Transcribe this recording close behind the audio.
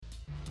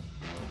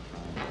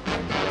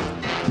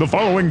The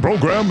following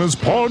program is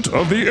part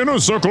of the Inner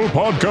Circle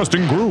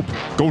Podcasting Group.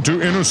 Go to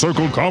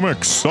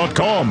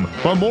InnerCircleComics.com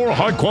for more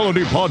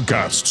high-quality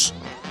podcasts.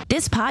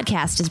 This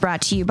podcast is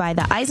brought to you by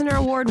the Eisner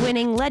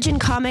Award-winning Legend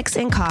Comics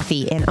and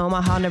Coffee in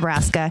Omaha,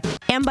 Nebraska,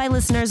 and by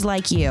listeners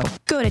like you.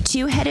 Go to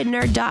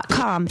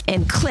twoheadednerd.com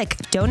and click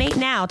Donate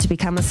Now to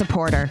become a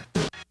supporter.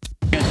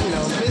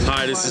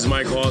 Hi, this is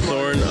Mike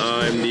Hawthorne.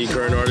 I'm the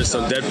current artist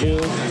on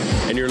Deadpool,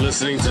 and you're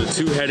listening to The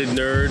Two-Headed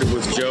Nerd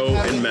with Joe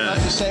and Matt.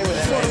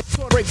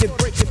 Break it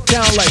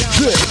down like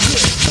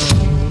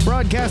this.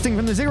 Broadcasting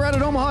from the Ziggurat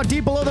at Omaha,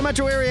 deep below the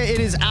metro area, it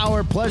is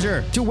our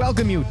pleasure to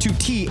welcome you to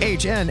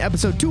THN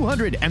episode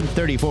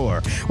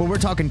 234, where we're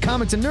talking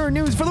comics and nerd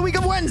news for the week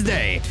of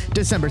Wednesday,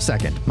 December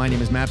 2nd. My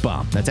name is Matt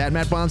Baum. That's at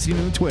Matt Baumstein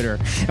on Twitter.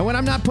 And when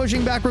I'm not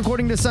pushing back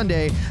recording to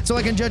Sunday so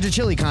I can judge a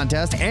chili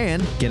contest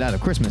and get out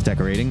of Christmas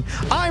decorating,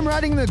 I'm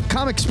writing the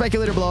comic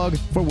speculator blog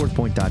for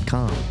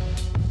WordPoint.com.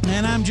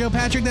 And I'm Joe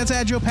Patrick. That's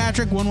at Joe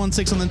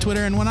Patrick116 on the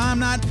Twitter. And when I'm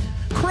not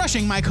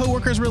crushing my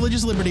coworkers'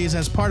 religious liberties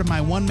as part of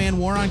my one-man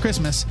war on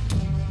Christmas,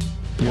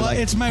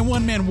 it's my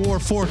one-man war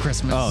for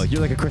Christmas. Oh,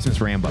 you're like a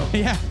Christmas Rambo.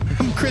 Yeah,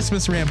 I'm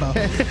Christmas Rambo.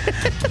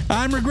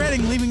 I'm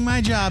regretting leaving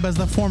my job as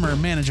the former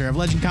manager of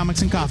Legend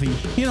Comics and Coffee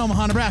in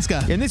Omaha,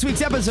 Nebraska. In this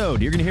week's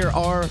episode, you're going to hear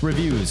our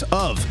reviews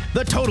of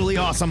The Totally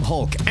Awesome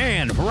Hulk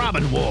and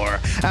Robin War.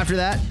 After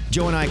that,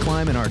 Joe and I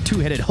climb in our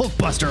two-headed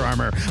Hulkbuster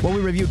armor while we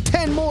review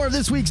 10 more of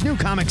this week's new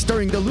comics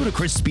during the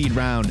ludicrous speed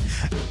round.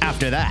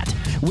 After that,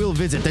 we'll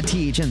visit the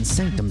THN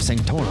Sanctum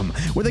Sanctorum,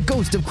 where the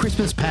ghost of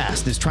Christmas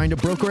past is trying to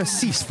broker a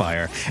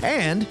ceasefire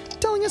and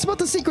telling us about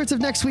the secrets of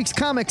next week's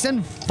comics.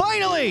 And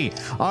finally,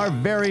 our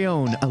very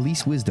own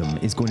Elise Wisdom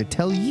is going to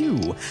tell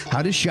you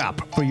how to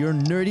shop for your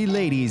nerdy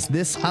ladies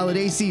this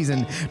holiday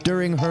season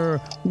during her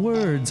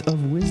Words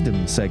of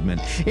Wisdom segment.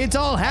 It's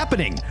all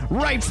happening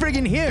right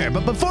friggin' here.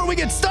 But before we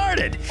get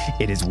started,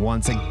 it is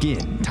once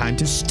again time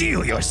to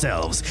steel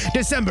yourselves.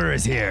 December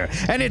is here,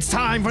 and it's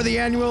time for the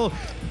annual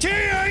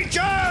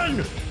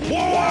THN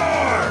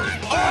War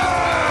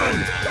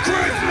on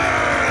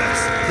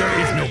Christmas! There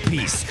is no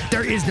peace.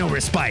 There is no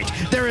respite.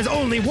 There is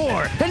only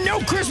war, and no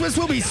Christmas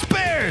will be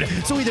spared.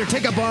 So either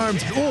take up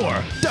arms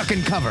or duck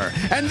and cover.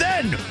 And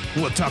then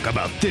we'll talk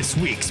about this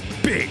week's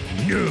big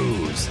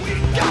news. We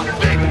got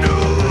big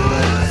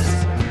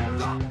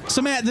news!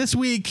 So, Matt, this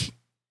week,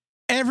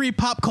 every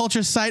pop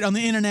culture site on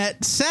the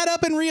internet sat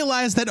up and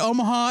realized that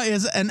Omaha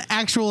is an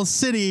actual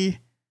city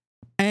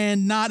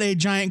and not a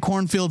giant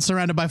cornfield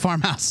surrounded by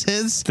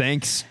farmhouses.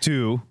 Thanks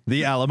to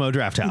the Alamo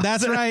Drafthouse.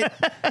 That's right.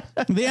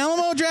 The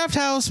Alamo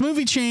Drafthouse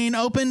movie chain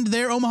opened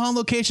their Omaha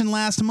location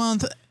last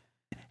month.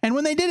 And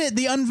when they did it,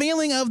 the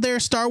unveiling of their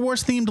Star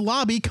Wars themed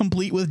lobby,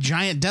 complete with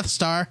giant Death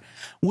Star,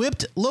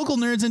 whipped local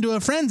nerds into a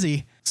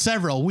frenzy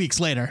several weeks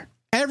later.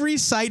 Every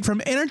site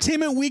from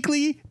Entertainment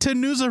Weekly to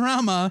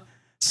Newsarama,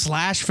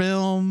 Slash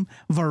Film,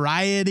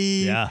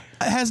 Variety,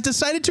 has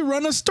decided to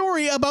run a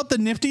story about the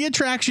nifty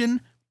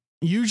attraction,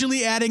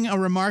 usually adding a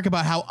remark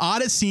about how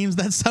odd it seems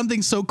that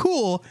something so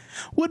cool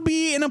would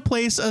be in a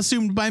place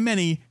assumed by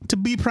many to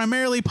be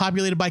primarily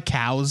populated by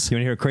cows. You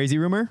want to hear a crazy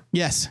rumor?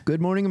 Yes.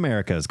 Good Morning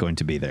America is going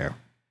to be there.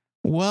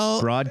 Well,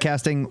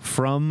 broadcasting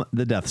from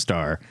the Death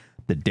Star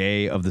the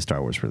day of the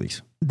Star Wars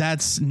release.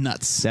 That's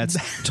nuts.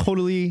 That's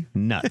totally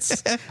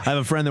nuts. I have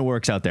a friend that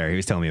works out there. He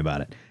was telling me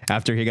about it.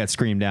 After he got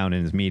screamed down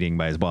in his meeting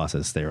by his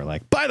bosses, they were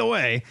like, by the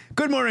way,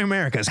 Good Morning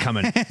America is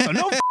coming. So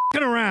no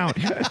around.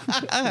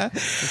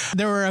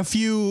 There were a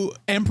few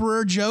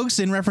emperor jokes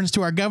in reference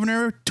to our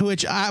governor, to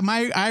which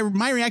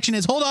my reaction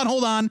is, hold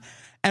on.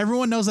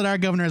 Everyone knows that our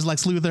governor is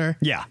Lex Luthor.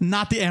 Yeah.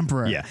 Not the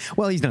emperor. Yeah.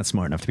 Well, he's not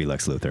smart enough to be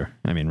Lex Luthor.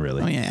 I mean,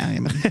 really. Oh, yeah.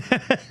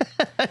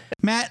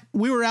 Matt,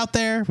 we were out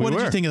there. What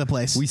did you think of the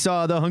place? We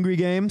saw The Hungry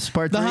Games,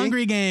 Part 3. The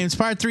Hungry Games,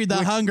 Part 3,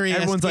 The Hungriest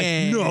Everyone's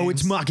Games. like, no,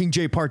 it's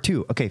Mockingjay Part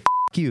 2. Okay,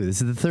 you.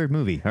 This is the third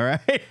movie, all right?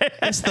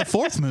 It's the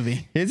fourth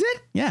movie. Is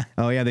it? Yeah.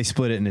 Oh, yeah, they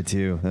split it into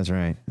two. That's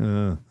right.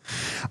 I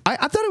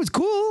thought it was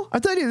cool. I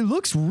thought it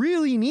looks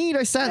really neat.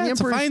 I sat in the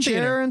Emperor's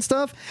chair and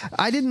stuff.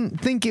 I didn't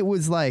think it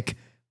was like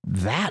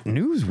that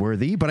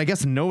newsworthy, but I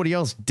guess nobody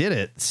else did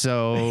it.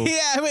 So,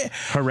 yeah, I mean,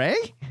 hooray.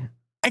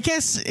 I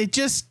guess it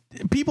just,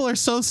 people are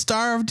so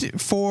starved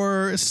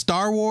for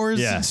Star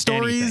Wars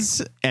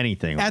stories.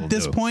 Anything at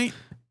this point,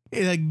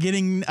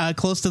 getting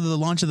close to the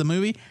launch of the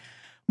movie.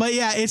 But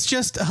yeah, it's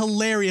just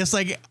hilarious.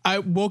 Like, I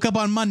woke up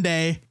on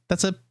Monday.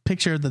 That's a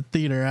picture of the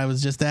theater I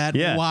was just at.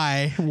 Yeah.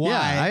 Why?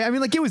 Yeah, I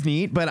mean, like, it was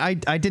neat, but I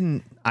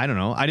don't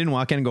know. I didn't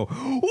walk in and go,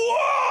 whoa!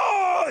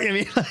 I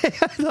mean, I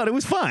thought it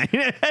was fine.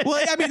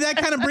 Well, I mean, that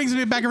kind of brings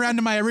me back around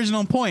to my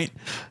original point.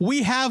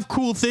 We have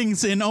cool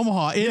things in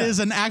Omaha. It is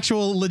an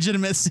actual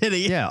legitimate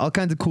city. Yeah, all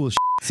kinds of cool shit.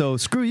 So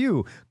screw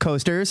you,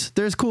 coasters.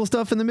 There's cool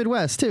stuff in the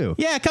Midwest, too.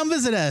 Yeah, come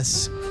visit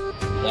us.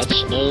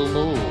 That's no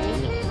moon.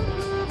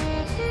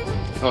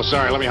 Oh,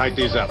 sorry. Let me hike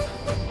these up.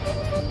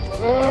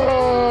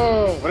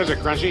 What is it,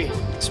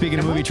 Crunchy? Speaking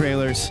of movie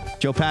trailers,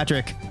 Joe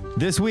Patrick,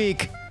 this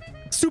week,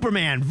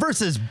 Superman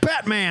versus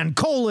Batman,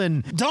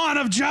 Dawn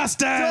of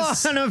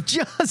Justice. Dawn of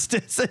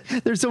Justice.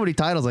 There's so many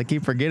titles, I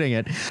keep forgetting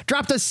it.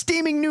 Dropped a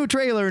steaming new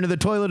trailer into the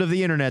toilet of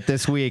the internet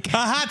this week. A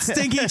hot,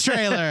 stinky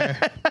trailer.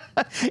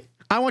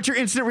 I want your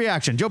instant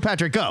reaction. Joe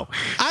Patrick, go.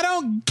 I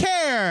don't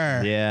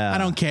care. Yeah. I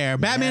don't care.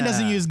 Batman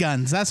doesn't use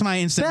guns. That's my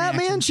instant Batman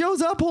reaction.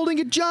 shows up holding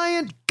a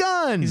giant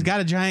gun. He's got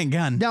a giant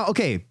gun. Now,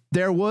 okay,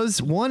 there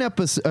was one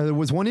episode, there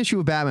was one issue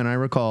of Batman I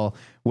recall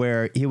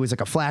where it was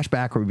like a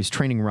flashback where he was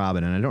training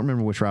Robin, and I don't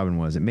remember which Robin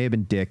was. It may have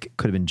been Dick,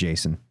 could have been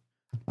Jason.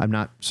 I'm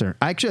not certain.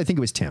 Actually, I think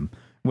it was Tim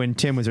when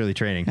Tim was really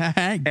training.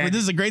 This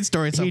is a great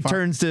story so He far.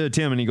 turns to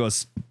Tim and he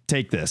goes,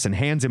 "Take this," and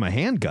hands him a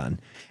handgun.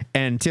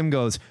 And Tim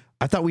goes,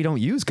 "I thought we don't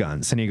use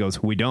guns." And he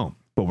goes, "We don't,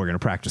 but we're going to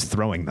practice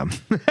throwing them."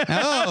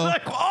 Oh,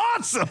 Like,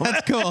 awesome.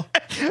 that's cool.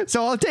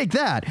 So I'll take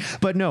that.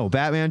 But no,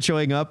 Batman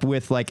showing up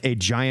with like a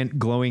giant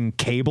glowing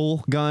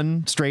cable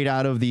gun straight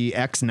out of the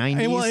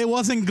X90s. It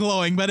wasn't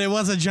glowing, but it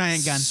was a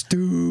giant gun.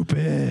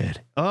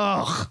 Stupid.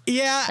 Ugh.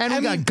 Yeah. And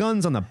we got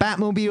guns on the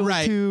Batmobile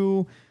Right.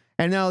 too.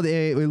 And now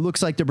it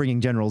looks like they're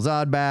bringing General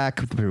Zod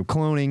back through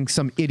cloning.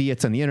 Some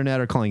idiots on the internet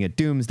are calling it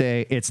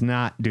Doomsday. It's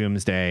not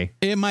Doomsday.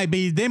 It might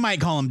be. They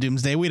might call him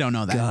Doomsday. We don't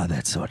know that. God,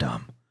 that's so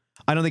dumb.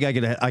 I don't think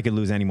I could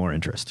lose any more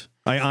interest.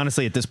 I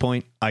honestly, at this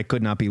point, I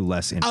could not be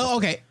less interested. Oh,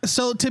 okay.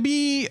 So to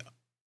be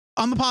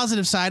on the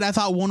positive side, I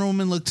thought Wonder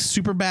Woman looked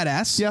super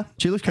badass. Yeah,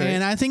 she looks great.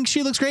 And I think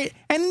she looks great.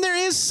 And there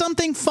is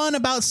something fun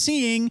about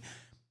seeing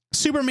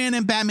Superman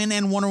and Batman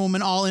and Wonder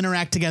Woman all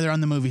interact together on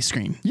the movie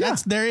screen. Yeah.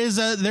 There is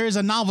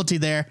a novelty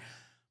there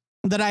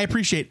that I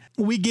appreciate.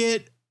 We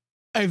get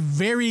a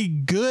very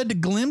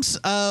good glimpse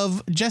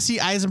of Jesse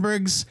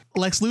Eisenberg's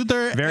Lex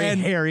Luthor. Very and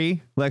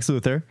hairy Lex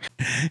Luthor.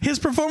 his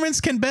performance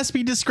can best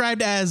be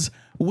described as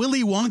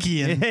Willy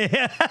Wonkian.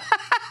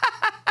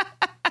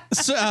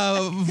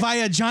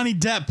 Via Johnny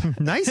Depp.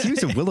 Nice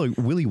use of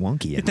Willy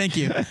Wonky. Thank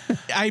you.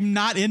 I'm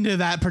not into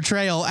that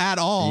portrayal at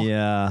all.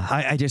 Yeah,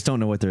 I just don't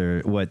know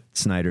what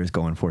Snyder's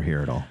going for here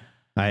at all.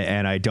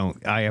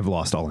 I have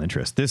lost all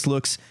interest. This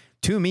looks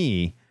to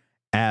me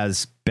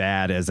as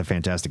bad as the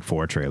Fantastic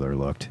Four trailer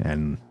looked,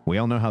 and we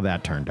all know how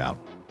that turned out.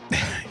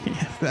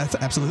 That's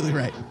absolutely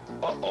right.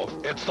 Uh-oh,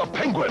 it's the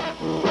Penguin.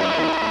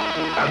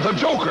 And the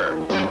Joker.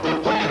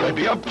 What can they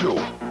be up to?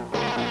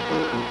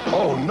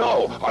 Oh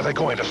no, are they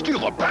going to steal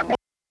the Batmobile?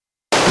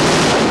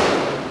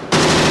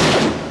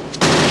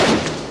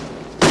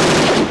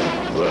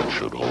 That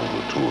should hold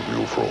the two of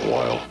you for a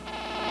while.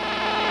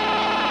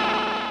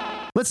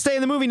 Let's stay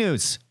in the movie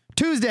news.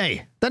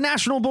 Tuesday, the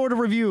National Board of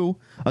Review,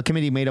 a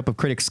committee made up of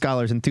critics,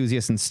 scholars,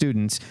 enthusiasts, and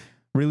students,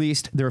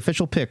 released their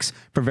official picks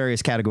for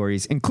various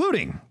categories,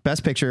 including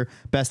Best Picture,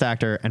 Best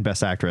Actor, and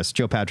Best Actress.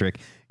 Joe Patrick,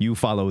 you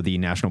follow the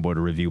National Board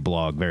of Review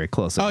blog very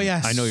closely. Oh,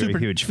 yeah. I know you're a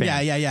huge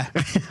fan. Yeah.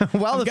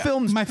 While I've the got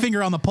films my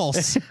finger on the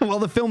pulse. Well,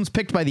 the films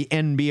picked by the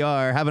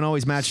NBR haven't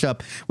always matched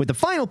up with the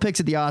final picks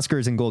at the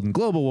Oscars and Golden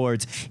Globe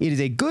Awards. It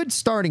is a good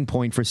starting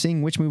point for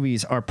seeing which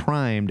movies are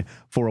primed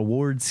for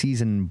award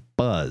season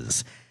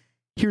buzz.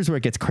 Here's where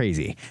it gets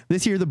crazy.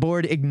 This year, the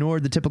board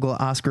ignored the typical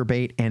Oscar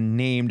bait and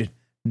named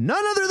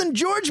none other than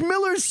George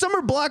Miller's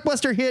summer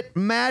blockbuster hit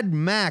Mad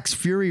Max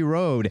Fury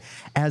Road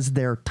as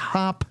their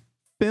top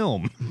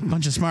film.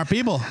 Bunch of smart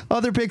people.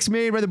 Other picks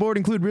made by the board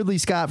include Ridley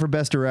Scott for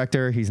Best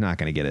Director. He's not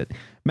going to get it.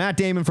 Matt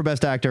Damon for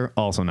Best Actor.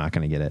 Also not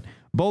going to get it.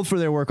 Both for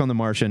their work on The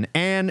Martian,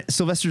 and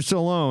Sylvester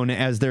Stallone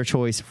as their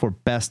choice for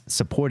Best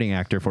Supporting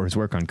Actor for his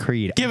work on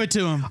Creed. Give it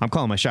to him. I'm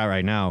calling my shot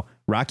right now.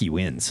 Rocky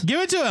wins. Give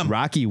it to him.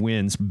 Rocky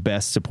wins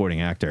Best Supporting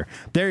Actor.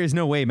 There is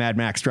no way Mad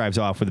Max drives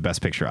off with the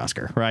Best Picture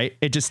Oscar, right?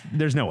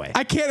 There's no way.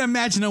 I can't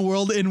imagine a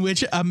world in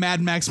which a Mad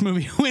Max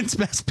movie wins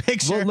Best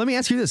Picture. Well, let me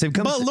ask you this.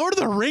 But Lord of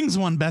the Rings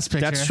won Best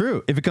Picture. That's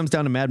true. If it comes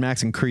down to Mad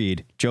Max and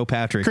Creed, Joe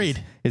Patrick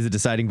Creed is a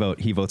deciding vote.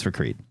 He votes for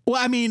Creed.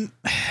 Well, I mean,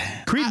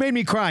 Creed made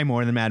me cry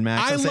more than Mad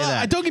Max. I'll say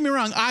that. Don't get me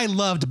wrong. I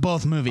loved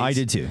both movies. I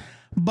did too.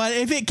 But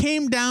if it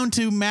came down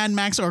to Mad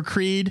Max or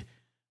Creed,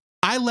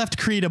 I left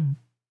Creed a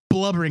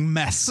blubbering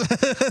mess.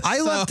 I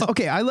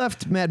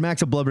left Mad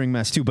Max a blubbering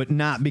mess too, but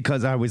not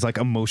because I was like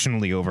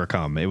emotionally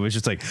overcome. It was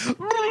just like,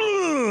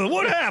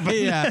 what happened?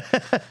 Yeah.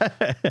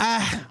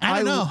 I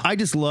don't know. I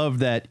just love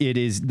that it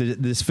is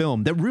this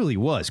film that really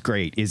was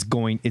great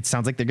it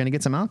sounds like they're going to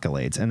get some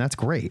accolades, and that's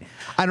great.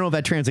 I don't know if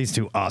that translates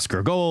to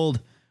Oscar Gold.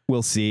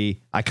 We'll see.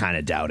 I kind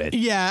of doubt it.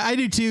 Yeah, I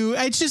do too.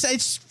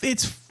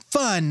 It's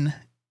fun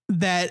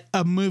that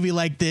a movie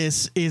like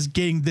this is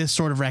getting this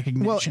sort of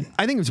recognition. Well,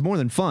 I think it's more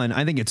than fun.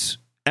 I think it's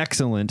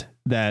excellent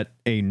that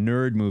a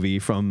nerd movie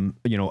from,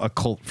 a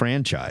cult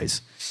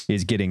franchise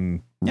is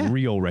getting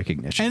real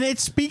recognition. And it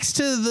speaks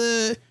to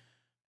the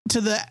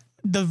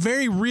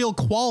very real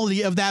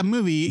quality of that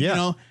movie.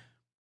 Yeah.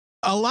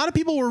 A lot of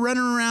people were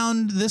running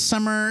around this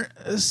summer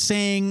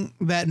saying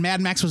that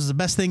Mad Max was the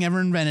best thing ever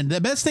invented,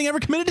 the best thing ever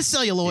committed to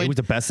celluloid. It was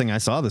the best thing I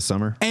saw this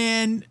summer.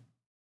 And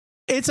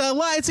it's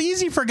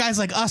easy for guys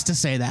like us to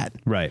say that.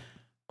 Right.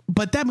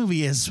 But that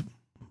movie is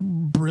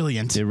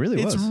brilliant. It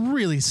really was. It's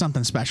really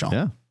something special.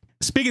 Yeah.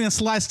 Speaking of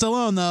Sly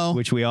Stallone, though,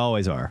 Which we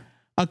always are.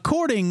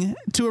 According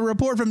to a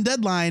report from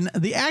Deadline,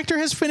 the actor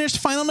has finished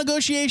final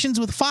negotiations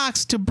with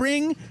Fox to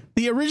bring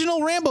the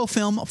original Rambo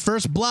film,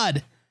 First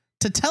Blood,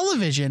 to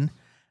television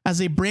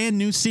as a brand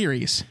new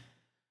series.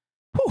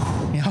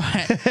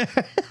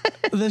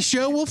 The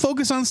show will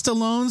focus on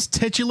Stallone's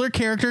titular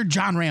character,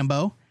 John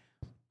Rambo,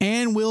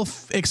 and will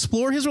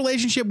explore his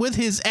relationship with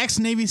his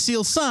ex-Navy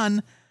SEAL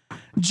son,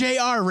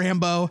 J.R.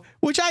 Rambo,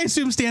 which I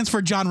assume stands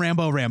for John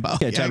Rambo Rambo.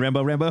 Yeah, John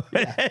Rambo.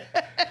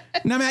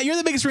 Now, Matt, you're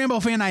the biggest Rambo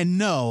fan I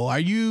know. Are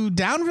you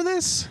down for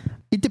this?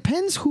 It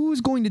depends who's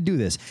going to do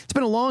this. It's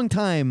been a long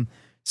time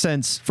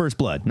since First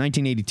Blood,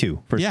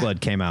 1982. First Blood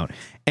came out.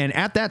 And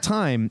at that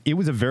time, it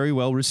was a very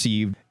well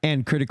received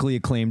and critically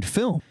acclaimed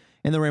film.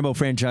 And the Rambo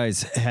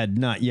franchise had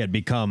not yet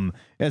become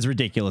as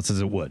ridiculous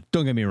as it would.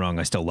 Don't get me wrong,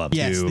 I still love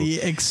Yes, you.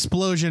 the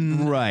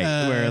explosion.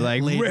 Right, where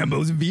like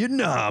Rambo's in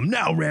Vietnam,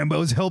 now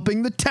Rambo's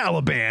helping the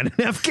Taliban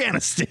in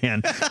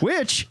Afghanistan.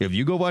 Which, if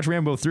you go watch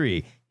Rambo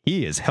 3,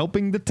 he is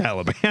helping the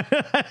Taliban.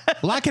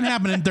 A lot can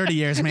happen in 30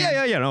 years,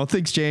 man. Yeah, no,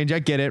 things change. I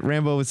get it.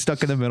 Rambo was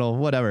stuck in the middle,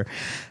 whatever.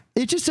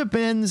 It just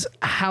depends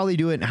how they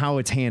do it and how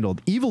it's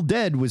handled. Evil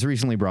Dead was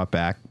recently brought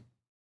back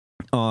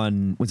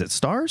on, was it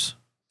Stars?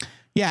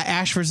 Yeah,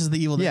 Ash versus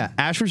the Evil Dead. Yeah,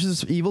 Ash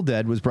versus Evil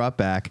Dead was brought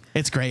back.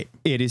 It's great.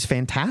 It is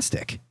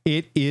fantastic.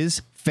 It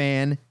is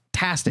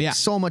fantastic. Yeah.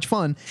 So much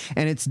fun.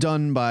 And it's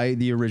done by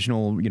the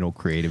original,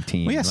 creative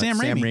team. Well, yeah, Sam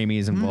Raimi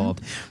is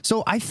involved. Mm-hmm.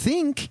 So I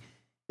think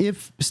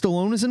if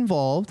Stallone is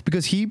involved,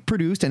 because he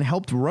produced and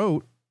helped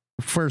wrote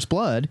First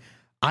Blood,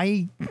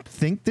 I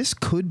think this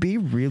could be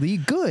really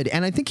good.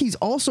 And I think he's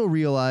also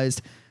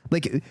realized,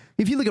 like,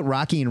 if you look at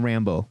Rocky and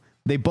Rambo,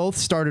 they both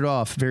started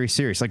off very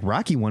serious. Like,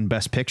 Rocky won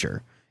Best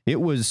Picture. It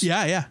was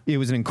It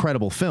was an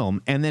incredible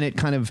film, and then it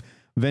kind of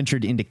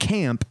ventured into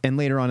camp. And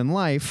later on in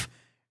life,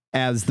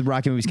 as the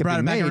Rocky movies kept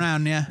being made,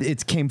 around,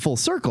 it came full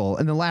circle.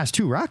 And the last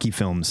two Rocky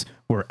films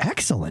were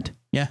excellent.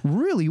 Yeah,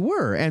 really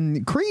were.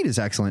 And Creed is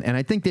excellent. And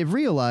I think they've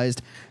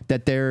realized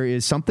that there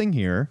is something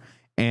here,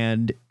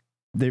 and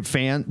their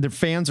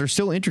fans are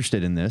still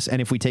interested in this.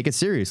 And if we take it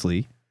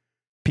seriously,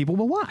 people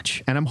will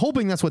watch. And I'm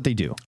hoping that's what they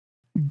do.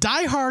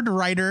 Die Hard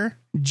writer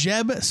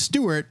Jeb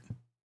Stewart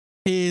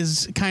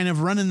is kind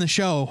of running the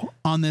show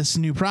on this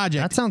new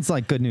project. That sounds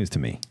like good news to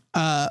me.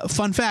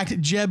 Fun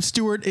fact, Jeb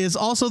Stewart is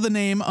also the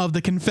name of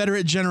the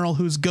Confederate general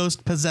whose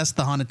ghost possessed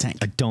the Haunted Tank.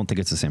 I don't think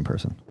it's the same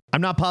person.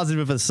 I'm not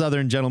positive if a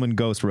Southern gentleman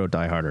ghost wrote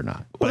Die Hard or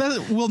not.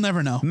 We'll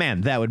never know.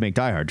 Man, that would make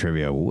Die Hard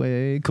trivia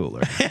way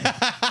cooler.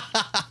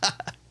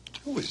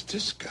 Who is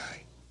this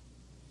guy?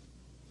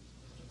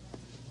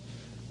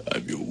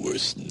 I'm your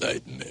worst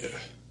nightmare.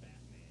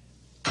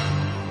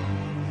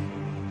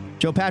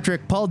 Joe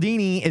Patrick, Paul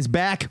Dini is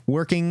back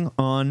working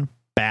on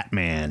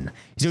Batman.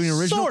 He's doing an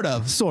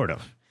original... Sort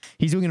of.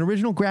 He's doing an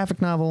original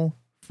graphic novel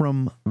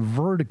from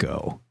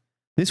Vertigo.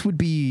 This would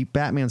be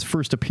Batman's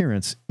first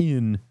appearance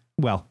in...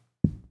 Well,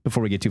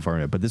 before we get too far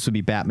into it, but this would be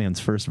Batman's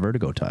first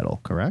Vertigo title,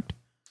 correct?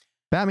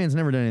 Batman's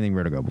never done anything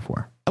Vertigo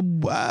before.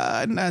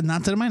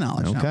 Not to my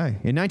knowledge. Okay.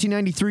 No. In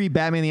 1993,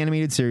 Batman the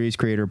Animated Series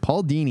creator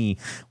Paul Dini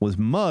was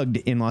mugged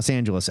in Los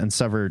Angeles and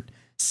suffered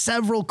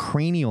several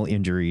cranial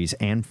injuries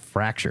and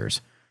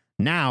fractures.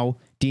 Now,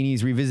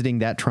 Dini's revisiting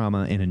that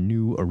trauma in a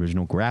new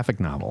original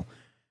graphic novel.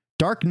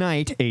 Dark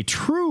Knight, a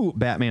true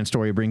Batman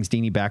story, brings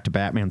Dini back to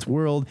Batman's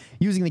world,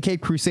 using the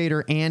Caped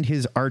Crusader and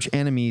his arch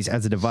enemies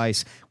as a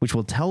device, which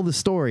will tell the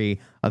story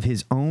of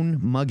his own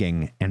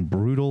mugging and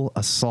brutal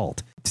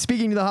assault.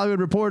 Speaking to The Hollywood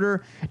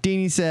Reporter,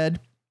 Dini said,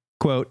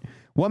 quote,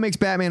 "What makes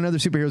Batman and other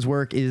superheroes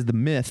work is the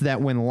myth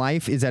that when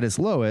life is at its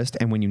lowest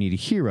and when you need a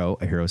hero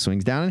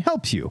swings down and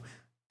helps you.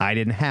 I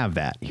didn't have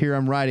that. Here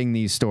I'm writing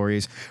these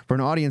stories for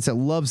an audience that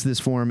loves this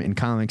form in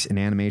comics and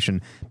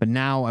animation. But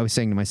now I was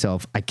saying to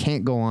myself, I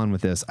can't go on with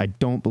this. I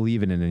don't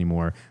believe in it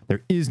anymore.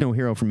 There is no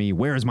hero for me.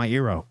 Where is my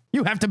hero?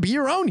 You have to be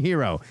your own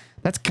hero."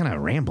 That's kind of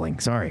rambling.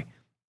 Sorry.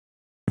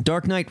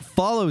 Dark Knight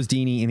follows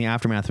Dini in the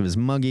aftermath of his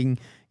mugging,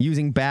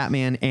 using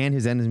Batman and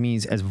his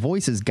enemies as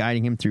voices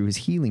guiding him through his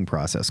healing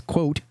process.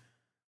 Quote,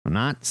 "I'm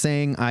not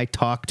saying I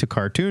talk to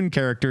cartoon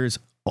characters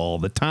all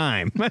the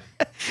time,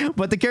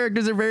 but the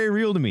characters are very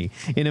real to me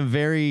in a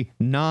very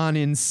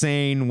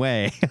non-insane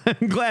way."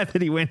 I'm glad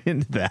that he went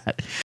into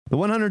that. The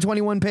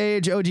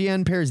 121-page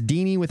OGN pairs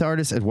Dini with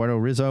artist Eduardo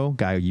Rizzo,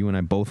 guy you and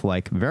I both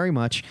like very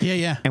much.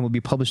 Yeah. And will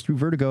be published through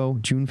Vertigo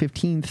June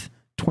 15th,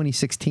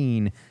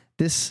 2016.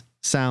 This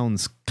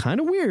sounds kind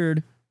of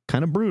weird,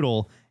 kind of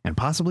brutal, and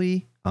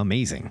possibly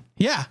amazing.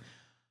 Yeah.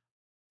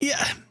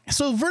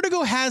 So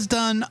Vertigo has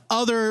done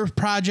other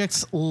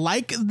projects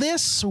like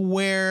this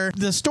where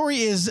the story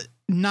is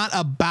not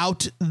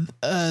about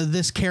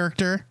this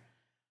character.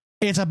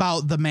 It's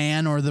about the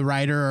man or the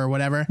writer or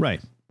whatever. Right.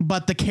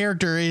 But the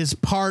character is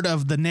part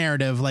of the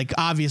narrative, like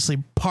obviously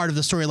part of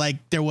the story.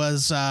 Like there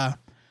was a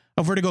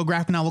Vertigo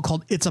graphic novel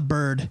called It's a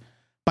Bird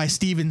by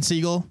Steven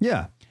Seagal.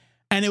 Yeah.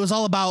 And it was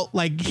all about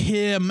like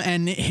him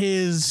and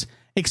his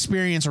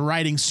experience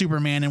writing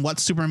Superman and what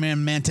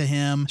Superman meant to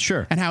him.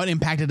 Sure. And how it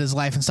impacted his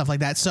life and stuff like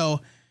that.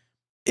 So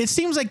it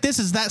seems like this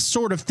is that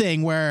sort of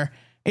thing where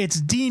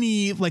it's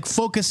Dini like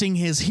focusing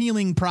his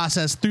healing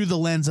process through the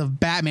lens of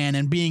Batman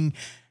and being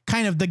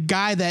kind of the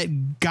guy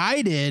that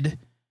guided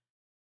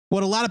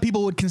what a lot of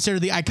people would consider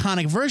the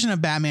iconic version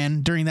of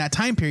Batman during that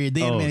time period,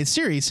 the animated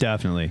series.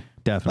 Definitely.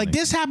 Like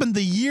this happened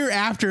the year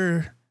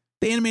after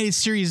the animated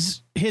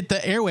series hit the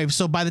airwaves.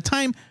 So by the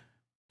time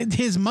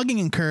his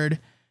mugging occurred,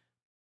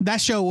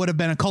 that show would have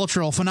been a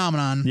cultural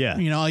phenomenon,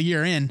 a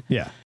year in.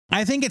 Yeah.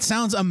 I think it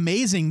sounds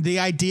amazing. The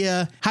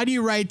idea, how do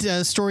you write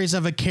stories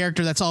of a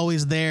character that's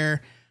always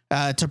there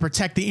to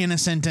protect the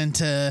innocent and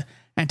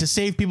to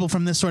save people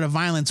from this sort of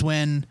violence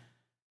when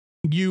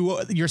you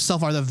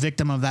yourself are the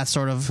victim of that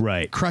sort of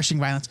crushing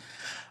violence?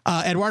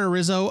 Eduardo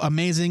Rizzo,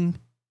 amazing.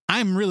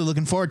 I'm really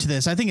looking forward to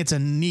this. I think it's a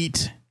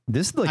neat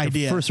This is like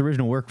idea. The first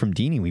original work from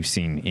Dini we've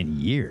seen in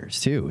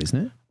years, too,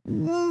 isn't it? The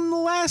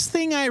last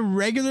thing I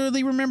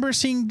regularly remember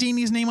seeing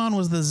Dini's name on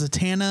was the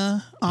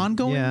Zatanna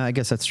ongoing. Yeah, I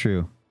guess that's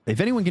true.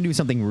 If anyone can do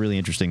something really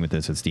interesting with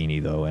this, it's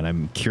Dini, though, and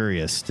I'm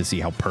curious to see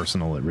how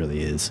personal it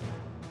really is.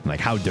 Like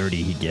how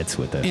dirty he gets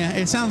with it. Yeah,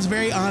 it sounds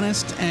very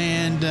honest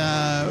and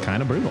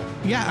kind of brutal.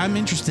 Yeah, I'm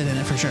interested in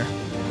it for sure.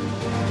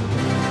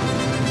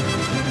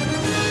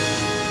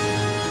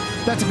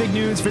 That's a big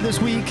news for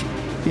this week.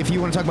 If you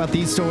want to talk about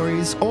these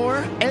stories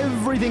or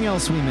everything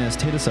else we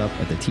missed, hit us up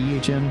at the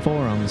THN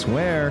forums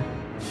where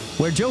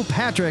Joe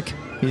Patrick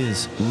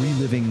is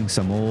reliving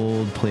some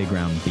old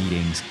playground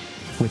beatings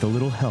with a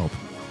little help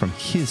from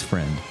his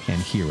friend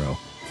and hero,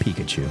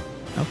 Pikachu.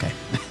 Okay.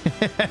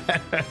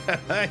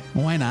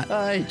 Why not?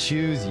 I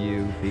choose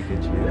you,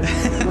 Pikachu.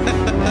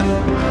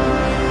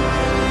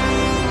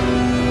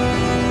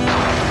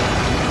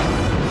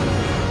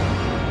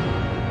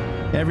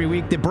 Every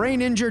week, the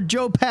brain-injured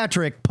Joe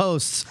Patrick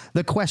posts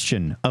the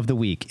question of the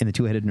week in the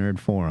Two-Headed Nerd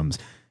forums.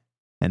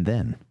 And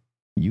then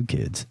you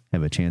kids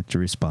have a chance to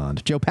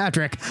respond. Joe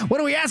Patrick,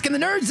 what are we asking the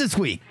nerds this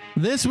week?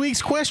 This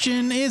week's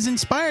question is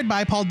inspired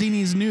by Paul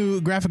Dini's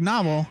new graphic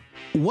novel.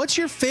 What's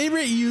your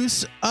favorite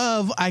use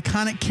of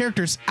iconic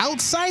characters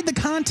outside the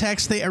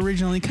context they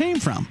originally came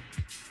from?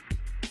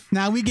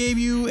 Now, we gave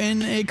you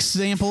an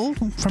example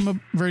from a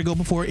Vertigo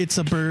before, It's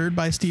a Bird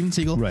by Steven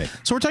Siegel. Right.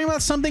 So we're talking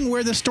about something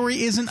where the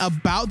story isn't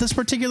about this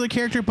particular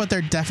character, but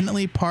they're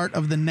definitely part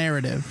of the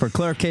narrative. For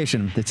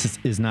clarification, this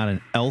is not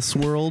an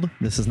Elseworld.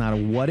 This is not a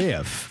what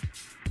if.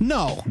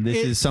 No.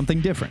 This is something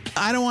different.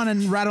 I don't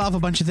want to rattle off a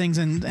bunch of things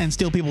and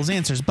steal people's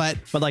answers, but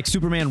like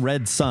Superman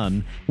Red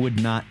Sun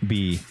would not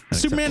be...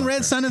 Superman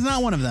Red Sun is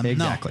not one of them.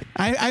 Exactly.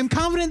 No. I'm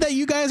confident that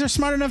you guys are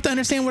smart enough to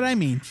understand what I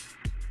mean.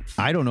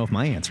 I don't know if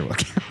my answer will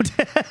count.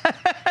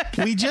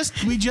 We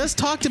just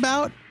talked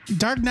about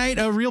Dark Knight,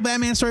 a real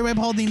Batman story by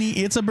Paul Dini.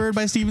 It's a Bird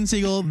by Steven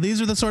Siegel.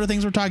 These are the sort of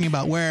things we're talking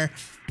about, where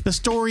the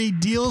story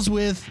deals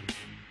with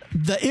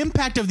the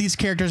impact of these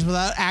characters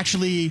without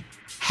actually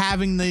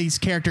having these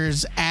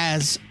characters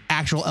as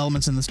actual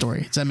elements in the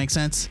story. Does that make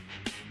sense?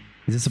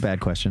 Is this a bad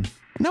question?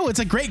 No, it's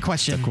a great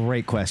question. It's a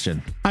great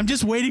question. I'm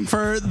just waiting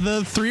for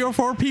the 3 or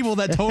 4 people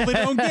that totally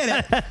don't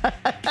get it.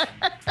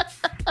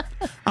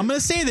 I'm going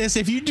to say this.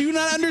 If you do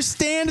not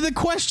understand the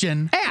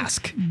question,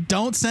 ask.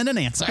 Don't send an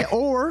answer. Yeah,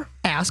 or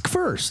ask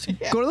first.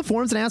 Yeah. Go to the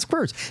forums and ask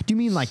first. Do you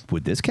mean like,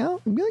 would this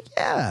count? And be like,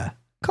 yeah,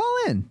 call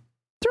in.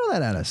 Throw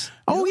that at us.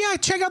 Oh, yeah.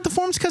 Check out the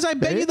forums because I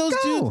bet you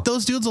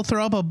those dudes will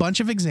throw up a bunch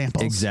of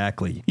examples.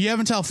 Exactly. You have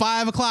until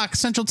 5 o'clock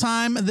Central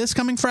Time this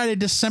coming Friday,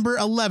 December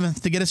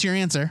 11th to get us your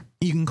answer.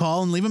 You can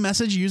call and leave a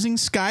message using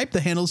Skype.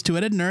 The handle's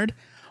Two-Headed Nerd.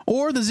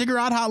 Or the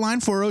Ziggurat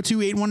hotline,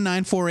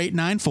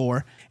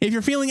 402-819-4894. If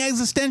you're feeling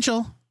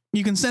existential,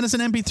 you can send us an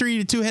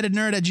MP3 to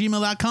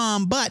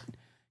twoheadednerd@gmail.com, but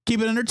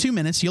keep it under 2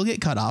 minutes. You'll get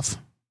cut off.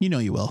 You know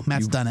you will.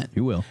 Matt's done it.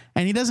 You will.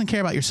 And he doesn't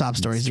care about your sob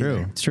stories either.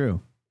 True. It's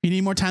true. If you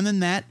need more time than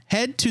that,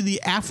 head to the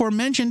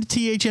aforementioned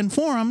THN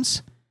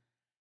forums,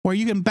 where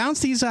you can bounce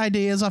these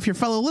ideas off your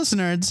fellow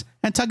listeners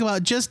and talk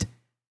about just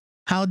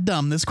how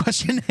dumb this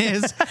question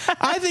is.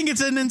 I think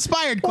it's an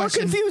inspired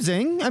question. Or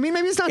confusing. I mean,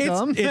 maybe it's not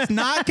dumb. It's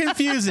not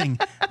confusing.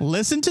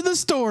 Listen to the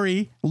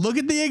story, look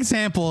at the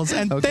examples,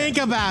 and think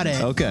about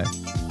it. Okay.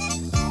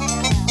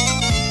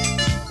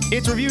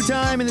 It's review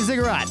time in the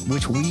Ziggurat,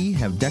 which we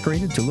have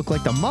decorated to look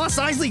like the Mos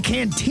Eisley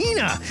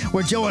Cantina,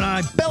 where Joe and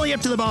I belly up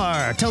to the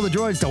bar, tell the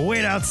droids to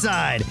wait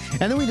outside,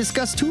 and then we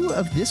discuss 2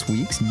 of this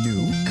week's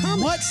new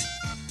comics. What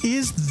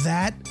is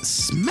that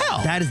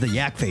smell? That is the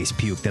yak face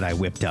puke that I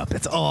whipped up.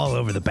 It's all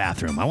over the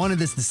bathroom. I wanted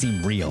this to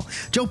seem real.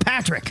 Joe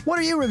Patrick, what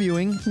are you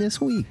reviewing this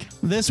week?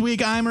 This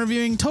week I'm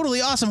reviewing Totally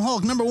Awesome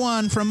Hulk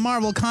 #1 from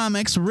Marvel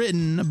Comics,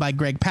 written by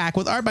Greg Pak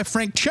with art by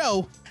Frank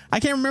Cho. I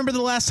can't remember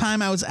the last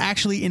time I was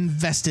actually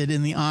invested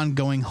in the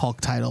ongoing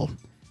Hulk title.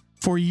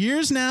 For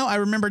years now, I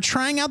remember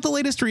trying out the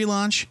latest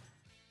relaunch,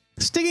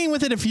 sticking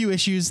with it a few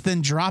issues,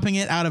 then dropping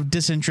it out of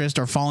disinterest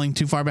or falling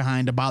too far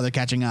behind to bother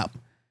catching up.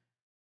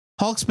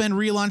 Hulk's been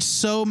relaunched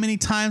so many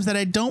times that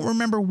I don't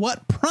remember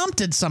what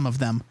prompted some of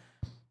them.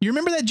 You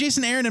remember that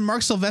Jason Aaron and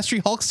Mark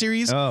Silvestri Hulk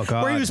series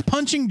where he was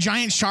punching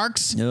giant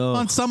sharks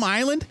on some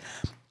island?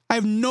 I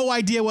have no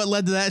idea what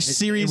led to that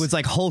series. It was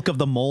like Hulk of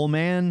the Mole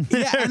Man.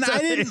 Yeah, and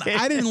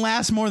I didn't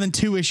last more than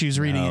 2 issues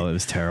reading it. Oh, it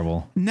was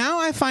terrible. Now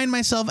I find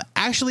myself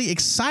actually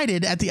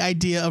excited at the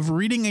idea of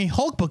reading a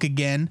Hulk book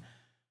again,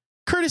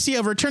 courtesy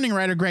of returning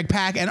writer Greg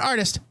Pak and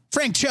artist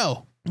Frank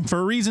Cho.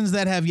 For reasons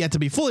that have yet to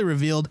be fully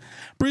revealed,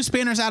 Bruce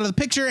Banner's out of the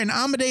picture, and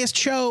Amadeus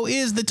Cho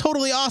is the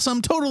totally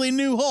awesome, totally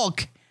new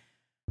Hulk.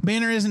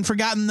 Banner isn't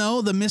forgotten,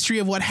 though. The mystery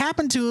of what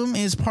happened to him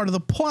is part of the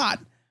plot.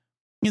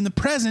 In the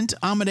present,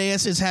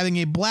 Amadeus is having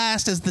a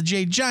blast as the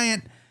Jade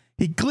Giant.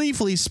 He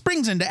gleefully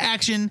springs into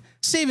action,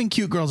 saving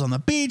cute girls on the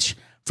beach,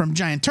 from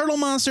giant turtle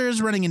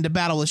monsters, running into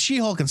battle with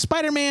She-Hulk and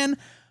Spider-Man,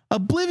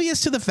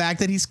 oblivious to the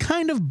fact that he's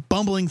kind of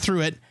bumbling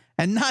through it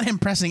and not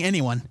impressing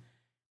anyone.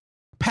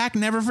 Pack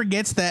never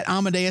forgets that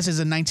Amadeus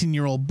is a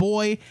 19-year-old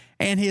boy,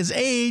 and his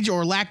age,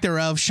 or lack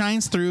thereof,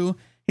 shines through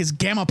his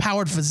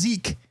gamma-powered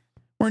physique.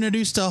 We're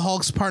introduced to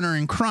Hulk's partner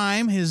in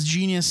crime, his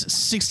genius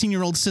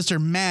 16-year-old sister,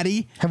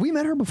 Maddie. Have we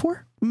met her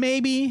before?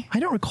 Maybe. I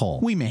don't recall.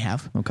 We may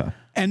have. Okay.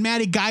 And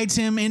Maddie guides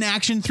him in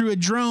action through a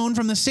drone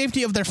from the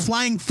safety of their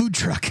flying food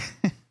truck.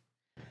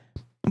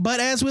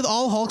 But as with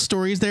all Hulk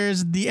stories,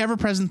 there's the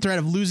ever-present threat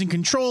of losing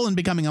control and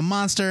becoming a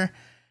monster.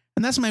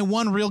 And that's my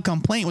one real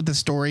complaint with the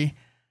story.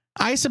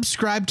 I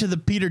subscribe to the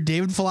Peter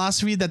David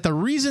philosophy that the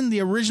reason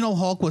the original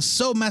Hulk was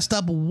so messed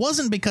up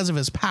wasn't because of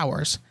his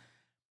powers,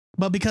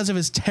 but because of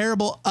his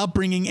terrible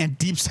upbringing and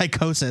deep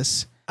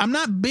psychosis. I'm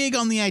not big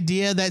on the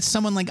idea that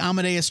someone like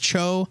Amadeus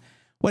Cho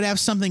would have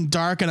something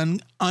dark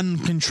and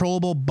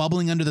uncontrollable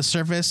bubbling under the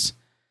surface,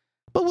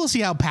 but we'll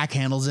see how Pack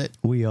handles it.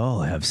 We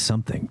all have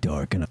something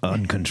dark and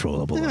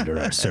uncontrollable under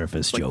our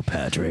surface, Joe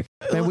Patrick.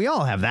 And we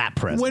all have that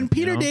present. When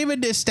Peter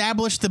David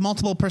established the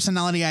multiple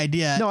personality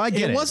idea, no, I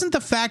get it. It wasn't the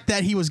fact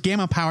that he was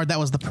gamma powered that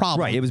was the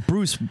problem. Right. It was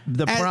Bruce.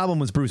 The problem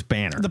was Bruce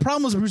Banner. The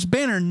problem was Bruce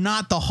Banner,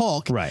 not the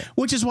Hulk. Right.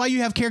 Which is why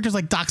you have characters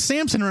like Doc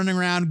Samson running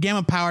around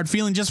gamma powered,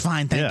 feeling just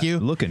fine. Thank you.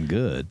 Looking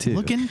good, too.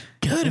 Looking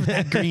good with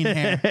that green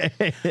hair.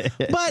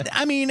 But,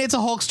 I mean, it's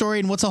a Hulk story,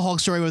 and what's a Hulk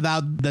story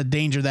without the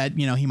danger that,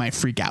 he might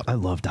freak out? I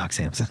love Doc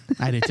Samson.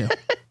 I do, too.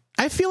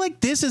 I feel like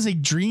this is a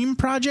dream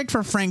project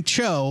for Frank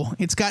Cho.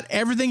 It's got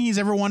everything he's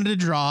ever wanted to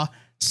draw: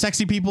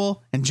 sexy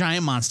people and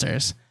giant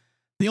monsters.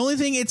 The only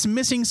thing it's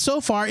missing so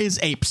far is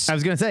apes. I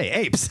was going to say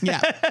apes.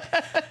 Yeah.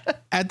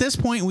 At this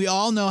point, we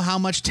all know how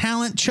much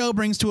talent Cho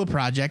brings to a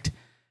project,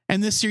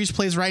 and this series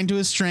plays right into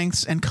his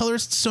strengths, and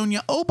colorist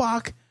Sonia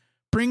Obach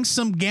brings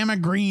some gamma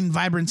green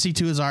vibrancy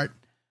to his art.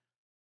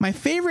 My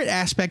favorite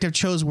aspect of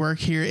Cho's work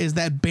here is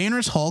that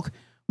Banner's Hulk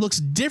looks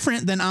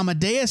different than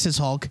Amadeus's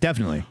Hulk.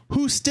 Definitely.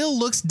 Who still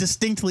looks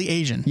distinctly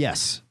Asian.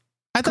 Yes.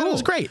 I thought it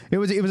was great. It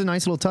was a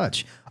nice little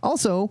touch.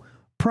 Also,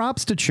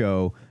 props to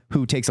Cho,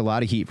 who takes a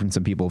lot of heat from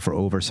some people for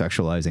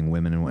over-sexualizing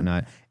women and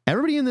whatnot.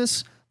 Everybody in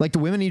this, like the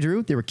women he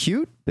drew, they were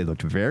cute. They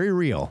looked very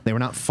real. They were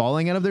not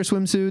falling out of their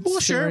swimsuits. Well,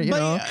 sure,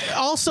 but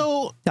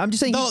also, I'm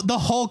just saying the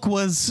Hulk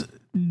was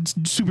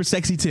super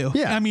sexy too.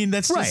 Yeah, I mean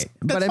that's right. Just,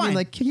 that's but fine. I mean,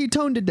 like he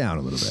toned it down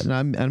a little bit,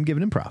 and I'm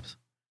giving him props.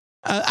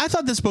 I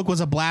thought this book was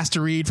a blast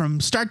to read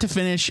from start to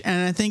finish,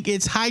 and I think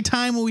it's high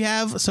time we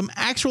have some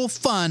actual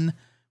fun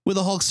with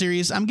the Hulk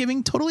series. I'm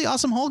giving Totally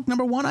Awesome Hulk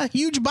 #1 a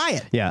huge buy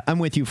it. Yeah, I'm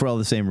with you for all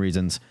the same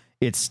reasons.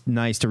 It's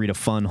nice to read a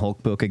fun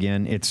Hulk book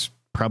again. It's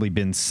probably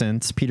been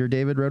since Peter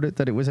David wrote it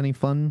that it was any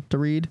fun to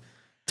read.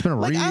 It's been a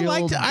real I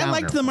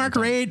liked the Mark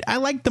Waid. I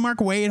liked the Mark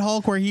Waid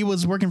Hulk where he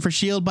was working for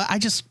S.H.I.E.L.D., but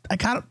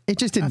it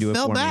just didn't do it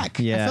for me.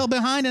 I fell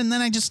behind and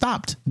then I just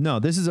stopped. No,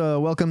 this is a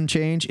welcome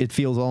change. It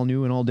feels all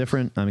new and all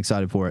different. I'm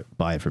excited for it.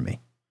 Buy it for me.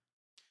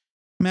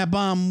 Matt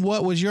Baum,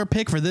 what was your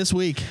pick for this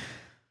week?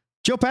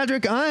 Joe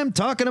Patrick, I'm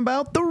talking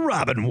about The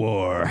Robin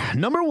War.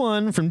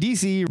 #1 from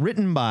DC,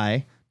 written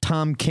by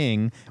Tom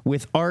King,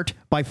 with art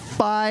by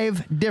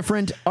 5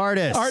 different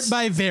artists. Art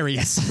by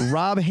various.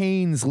 Rob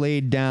Haynes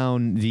laid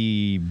down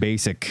the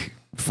basic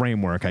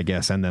framework, I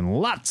guess, and then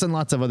lots and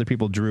lots of other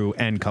people drew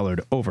and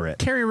colored over it.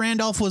 Carrie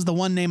Randolph was the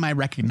one name I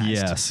recognized.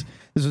 Yes.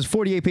 This was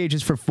 48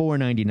 pages for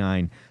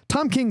 $4.99.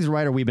 Tom King's a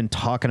writer we've been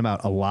talking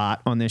about a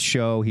lot on this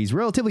show. He's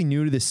relatively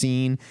new to the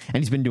scene, and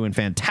he's been doing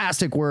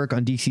fantastic work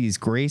on DC's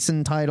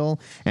Grayson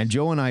title, and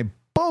Joe and I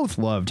both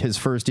loved his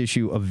first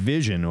issue of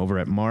Vision over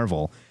at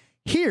Marvel.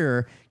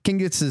 Here, King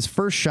gets his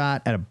first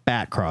shot at a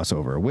Bat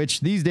crossover,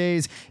 which these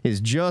days is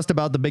just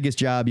about the biggest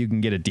job you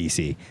can get at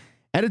DC.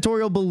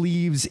 Editorial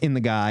believes in the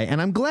guy, and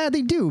I'm glad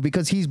they do,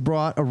 because he's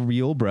brought a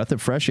real breath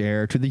of fresh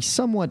air to the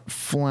somewhat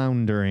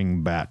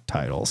floundering Bat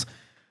titles.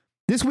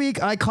 This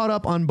week, I caught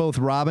up on both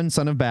Robin,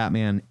 Son of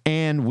Batman,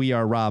 and We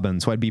Are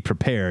Robin, so I'd be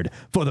prepared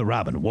for the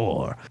Robin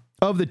War.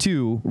 Of the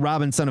two,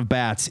 Robin, Son of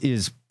Bats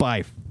is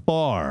by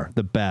far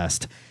the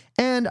best.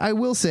 And I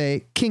will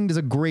say, King does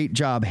a great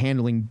job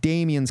handling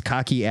Damian's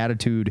cocky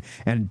attitude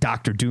and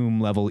Dr.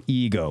 Doom level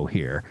ego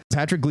here.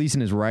 Patrick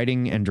Gleason is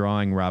writing and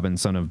drawing Robin,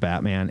 Son of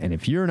Batman, and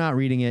if you're not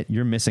reading it,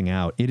 you're missing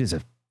out. It is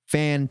a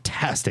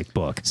fantastic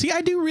book. See, I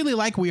do really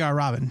like We Are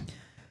Robin.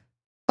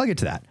 I'll get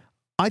to that.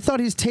 I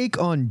thought his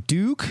take on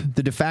Duke,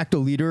 the de facto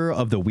leader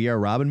of the We Are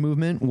Robin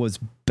movement, was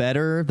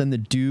better than the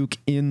Duke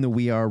in the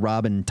We Are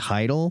Robin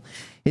title.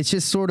 It's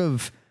just sort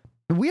of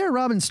We Are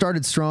Robin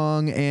started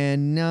strong,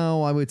 and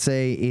now I would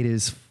say it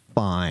is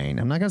fine.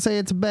 I'm not going to say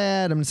it's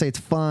bad. I'm going to say it's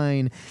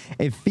fine.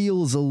 It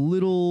feels a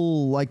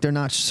little like they're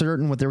not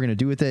certain what they're going to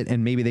do with it,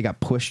 and maybe they got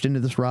pushed into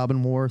this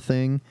Robin War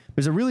thing.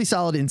 There's a really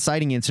solid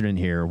inciting incident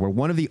here where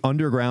one of the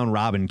underground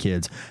Robin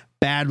kids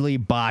badly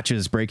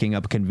botches breaking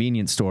up a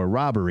convenience store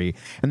robbery,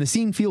 and the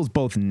scene feels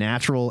both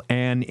natural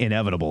and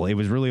inevitable. It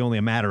was really only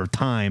a matter of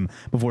time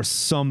before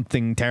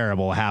something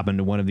terrible happened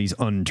to one of these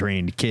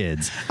untrained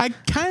kids. I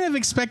kind of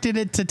expected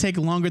it to take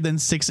longer than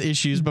 6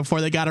 issues before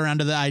they got around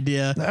to the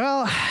idea.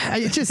 Well,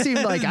 it just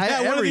seemed like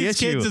that one of these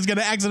kids is going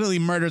to accidentally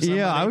murder somebody.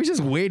 Yeah, I was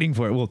just waiting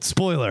for it. Well,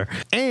 spoiler.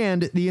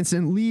 And the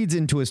incident leads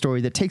into a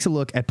story that takes a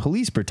look at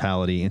police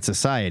brutality in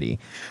society.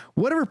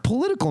 Whatever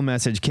political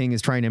message King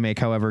is trying to make,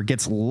 however,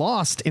 gets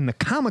lost in the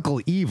comical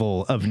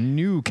evil of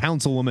new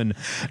Councilwoman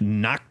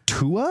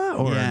Noctua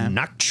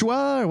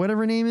or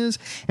whatever her name is,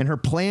 and her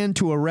plan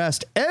to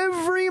arrest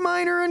every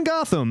miner in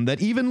Gotham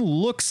that even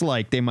looks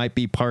like they might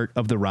be part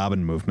of the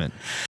Robin movement.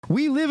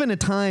 We live in a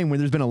time where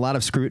there's been a lot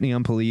of scrutiny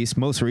on police.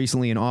 Most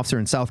recently, an officer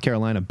in South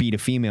Carolina beat a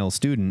female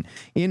student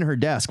in her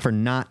desk for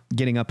not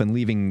getting up and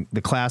leaving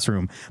the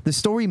classroom. The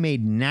story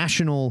made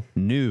national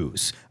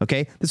news.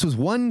 Okay, this was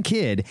one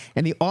kid,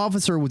 and the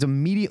officer was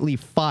immediately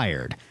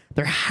fired.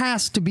 There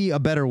has to be a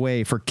better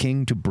way for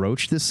King to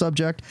broach this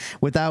subject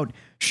without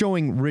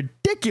showing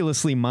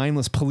ridiculously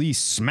mindless police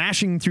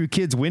smashing through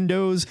kids'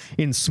 windows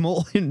in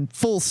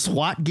full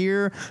SWAT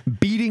gear,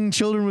 beating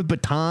children with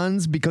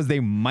batons because they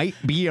might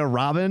be a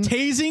Robin.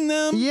 Tasing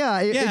them? Yeah,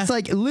 it's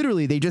like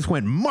literally they just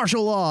went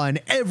martial law and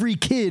every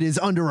kid is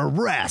under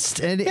arrest.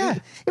 And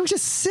it was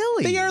just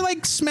silly. They are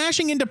like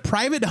smashing into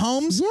private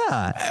homes.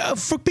 Yeah.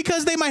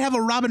 Because they might have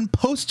a Robin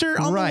poster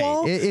on the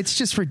wall. It's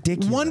just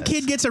ridiculous. One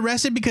kid gets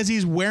arrested because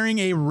he's wearing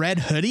a red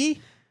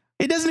hoodie.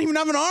 It doesn't even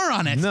have an R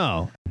on it.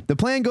 No. The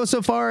plan goes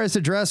so far as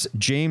to dress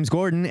James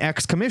Gordon,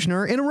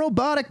 ex-commissioner, in a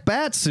robotic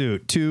bat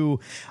suit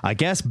to, I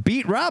guess,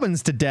 beat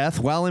Robins to death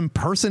while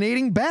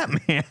impersonating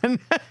Batman.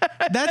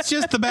 That's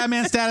just the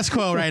Batman status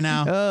quo right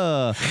now.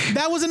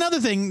 That was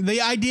another thing.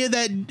 The idea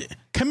that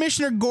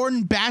Commissioner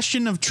Gordon,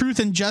 bastion of truth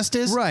and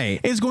justice,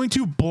 is going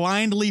to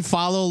blindly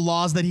follow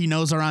laws that he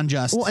knows are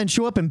unjust. Well, and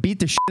show up and beat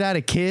the shit out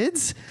of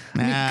kids? I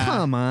mean,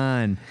 come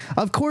on.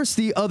 Of course,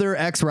 the other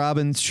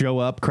ex-Robins show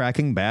up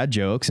cracking bad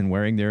jokes and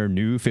wearing their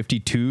new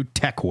 52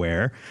 tech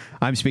wear.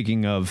 I'm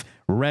speaking of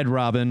Red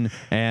Robin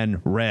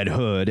and Red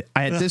Hood.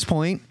 At this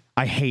point,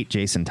 I hate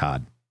Jason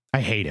Todd.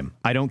 I hate him.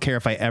 I don't care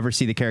if I ever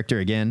see the character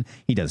again.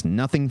 He does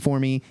nothing for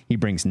me. He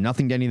brings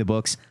nothing to any of the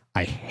books.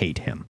 I hate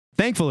him.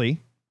 Thankfully,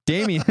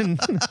 Damian,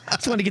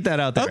 just want to get that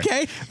out there.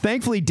 Okay.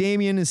 Thankfully,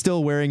 Damian is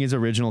still wearing his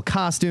original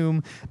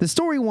costume. The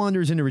story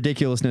wanders into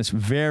ridiculousness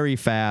very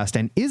fast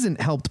and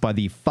isn't helped by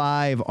the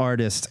 5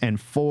 artists and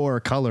 4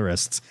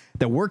 colorists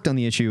that worked on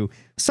the issue,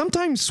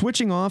 sometimes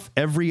switching off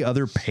every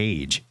other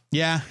page.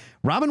 Yeah.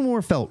 Robin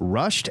War felt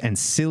rushed and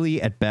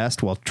silly at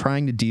best while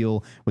trying to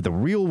deal with the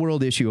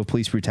real-world issue of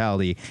police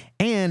brutality,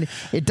 and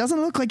it doesn't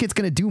look like it's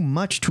going to do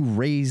much to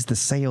raise the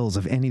sales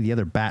of any of the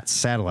other Bat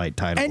satellite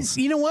titles.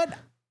 And you know what?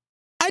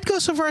 I'd go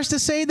so far as to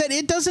say that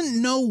it doesn't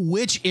know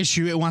which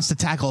issue it wants to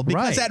tackle,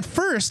 because at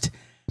first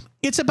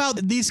it's about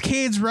these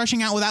kids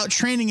rushing out without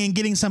training and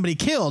getting somebody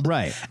killed.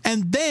 Right.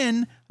 And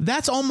then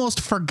that's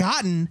almost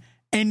forgotten.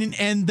 And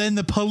then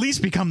the police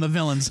become the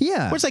villains.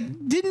 Yeah. Where it's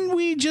like, didn't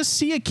we just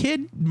see a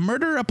kid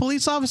murder a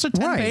police officer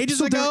 10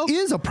 pages ago?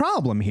 There is a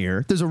problem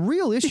here. There's a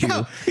real issue.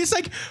 Yeah. It's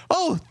like,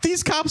 oh,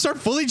 these cops are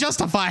fully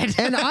justified.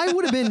 And I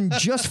would have been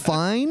just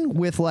fine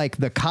with like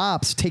the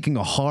cops taking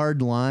a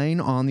hard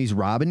line on these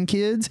Robin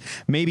kids,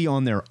 maybe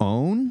on their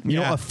own.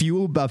 You know, a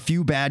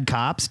few bad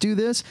cops do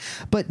this.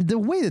 But the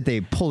way that they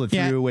pull it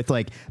through with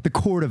like the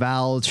Court of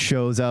Owls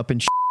shows up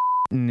and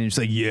and it's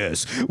like,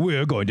 yes,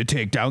 we're going to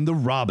take down the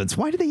Robins.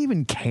 Why do they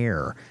even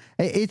care?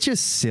 It's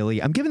just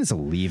silly. I'm giving this a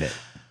leave it.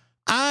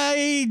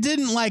 I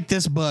didn't like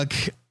this book.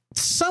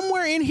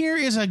 Somewhere in here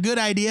is a good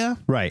idea.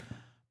 Right.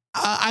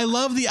 I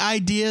love the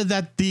idea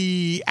that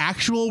the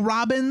actual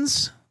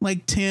Robins,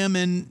 like Tim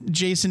and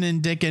Jason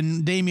and Dick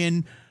and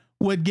Damian,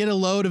 would get a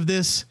load of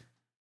this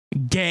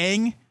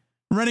gang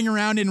running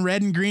around in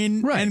red and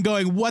green and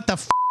going, what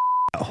the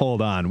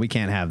Hold on, we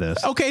can't have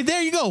this. Okay,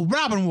 there you go.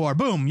 Robin War.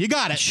 Boom, you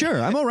got it.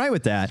 Sure, I'm all right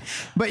with that.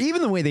 But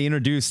even the way they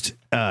introduced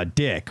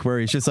Dick, where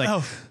he's just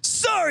like,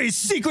 sorry,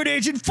 Secret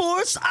Agent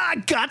Force, I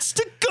gots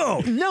to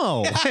go.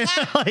 No.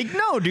 Like,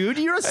 no, dude,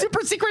 you're a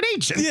super secret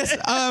agent. Yes.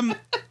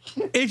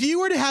 If you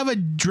were to have a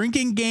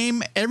drinking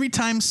game every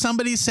time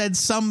somebody said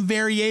some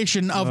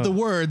variation of the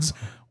words,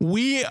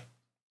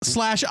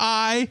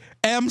 we/I/am/R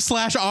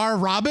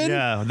Robin.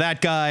 Yeah,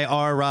 that guy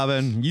R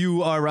Robin,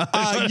 you are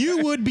Robin.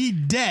 You would be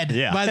dead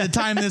by the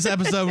time this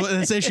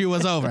issue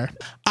was over.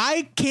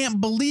 I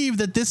can't believe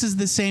that this is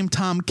the same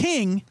Tom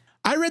King.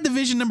 I read the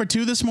Vision number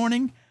 2 this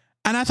morning,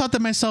 and I thought to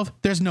myself,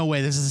 "There's no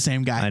way this is the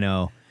same guy." I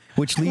know,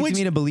 which leads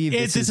me to believe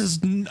this is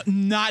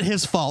not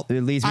his fault.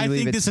 It leads me to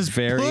believe this is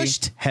very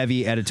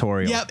heavy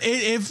editorial. Yeah,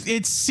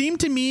 it seemed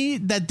to me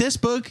that this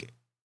book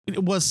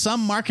was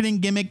some marketing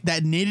gimmick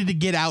that needed to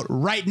get out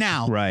right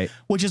now. Right.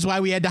 Which is why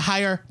we had to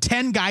hire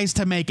 10 guys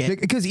to make it.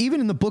 Because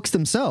even in the books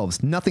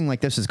themselves, nothing like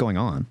this is going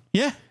on.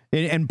 Yeah.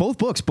 And both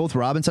books, both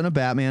Robin, Son of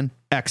Batman,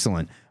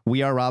 excellent.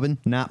 We Are Robin,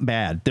 not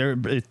bad. They're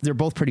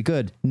both pretty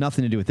good.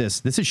 Nothing to do with this.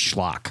 This is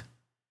schlock.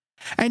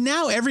 And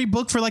now every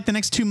book for like the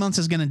next 2 months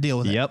is going to deal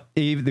with it. Yep.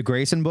 The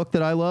Grayson book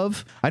that I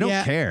love, I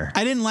don't care.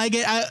 I didn't like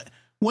it.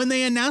 When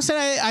they announced it,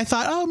 I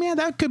thought, oh man,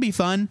 that could be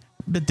fun.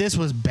 But this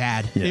was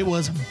bad. Yeah. It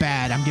was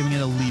bad. I'm giving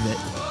it a leave it.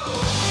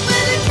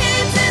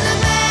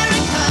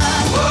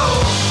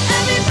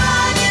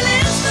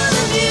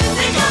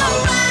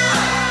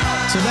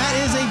 So that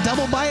is a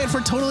double buy it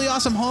for Totally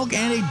Awesome Hulk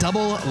and a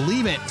double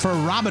leave it for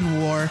Robin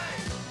War.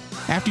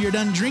 After you're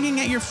done drinking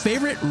at your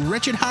favorite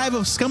wretched hive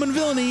of scum and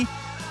villainy,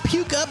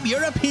 puke up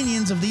your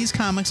opinions of these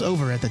comics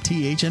over at the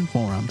THN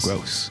forums.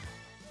 Gross.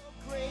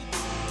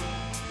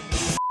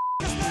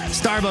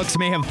 Starbucks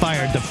may have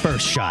fired the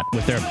first shot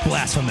with their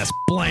blasphemous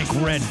blank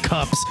red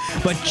cups,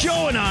 but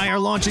Joe and I are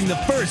launching the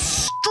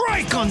first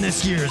strike on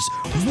this year's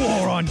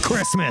War on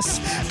Christmas.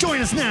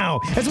 Join us now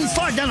as we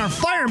slide down our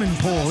fireman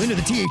pole into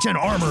the THN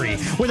Armory,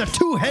 where the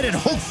two-headed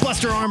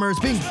Hulkbuster armor is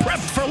being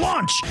prepped for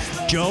launch.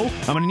 Joe,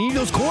 I'm going to need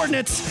those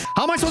coordinates.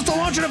 How am I supposed to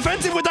launch an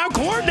offensive without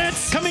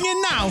coordinates? Coming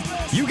in now.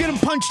 You get them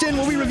punched in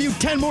while we review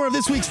 10 more of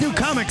this week's new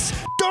comics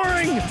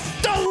during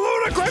the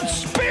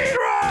Ludicrous Speed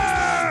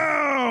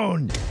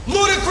Round!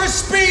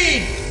 Ludicrous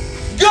Speed!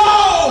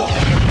 Go!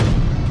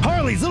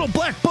 Harley's Little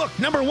Black Book,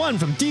 #1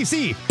 from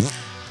DC.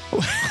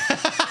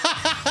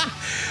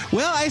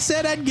 Well, I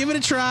said I'd give it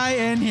a try,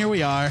 and here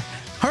we are.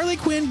 Harley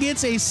Quinn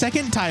gets a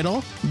second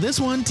title,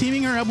 this one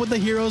teaming her up with the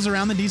heroes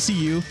around the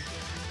DCU.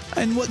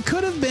 And what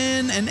could have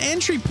been an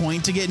entry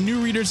point to get new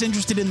readers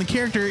interested in the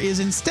character is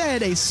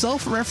instead a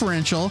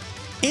self-referential,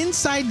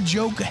 inside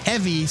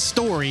joke-heavy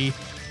story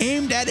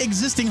aimed at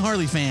existing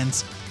Harley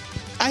fans.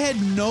 I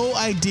had no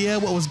idea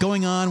what was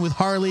going on with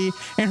Harley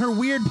and her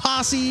weird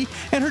posse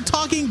and her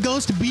talking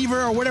ghost beaver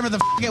or whatever the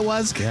f*** it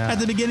was at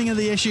the beginning of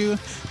the issue.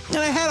 And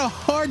I had a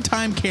hard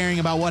time caring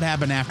about what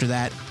happened after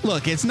that.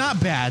 Look, it's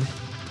not bad,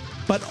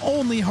 but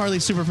only Harley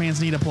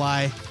superfans need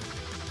apply.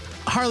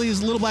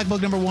 Harley's Little Black Book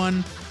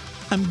 #1,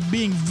 I'm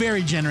being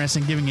very generous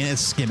in giving it a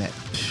skim it,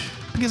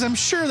 because I'm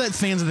sure that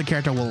fans of the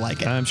character will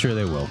like it. I'm sure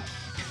they will.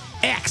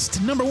 X'd,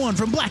 #1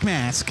 from Black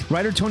Mask.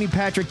 Writer Tony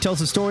Patrick tells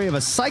the story of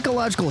a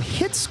psychological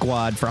hit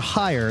squad for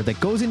hire that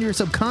goes into your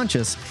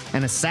subconscious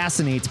and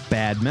assassinates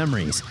bad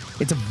memories.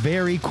 It's a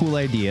very cool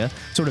idea,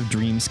 sort of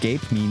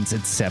dreamscape means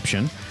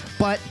Inception,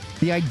 but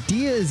the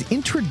idea is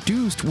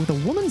introduced with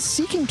a woman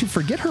seeking to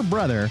forget her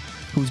brother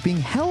who's being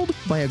held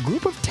by a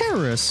group of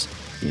terrorists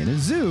in a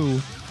zoo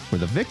where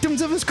the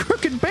victims of his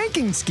crooked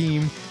banking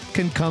scheme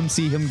can come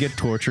see him get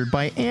tortured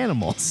by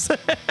animals.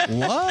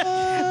 What?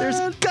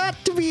 There's got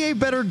to be a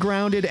better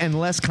grounded and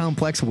less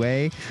complex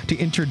way to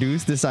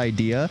introduce this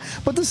idea,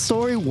 but the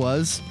story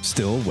was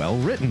still well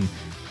written.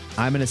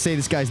 I'm going to say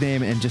this guy's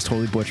name and just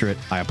totally butcher it.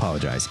 I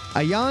apologize.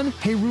 Ayan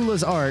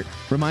Herula's art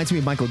reminds me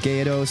of Michael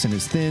Gaydos and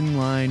his thin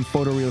line,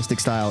 photorealistic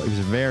style. It was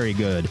very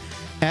good.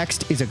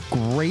 X'd is a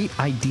great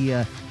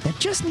idea that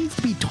just needs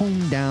to be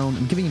toned down.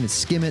 I'm giving it a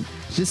skim it.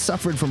 This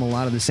suffered from a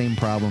lot of the same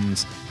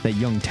problems that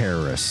Young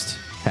Terrorist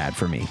had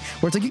for me,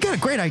 where it's like, you got a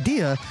great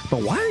idea,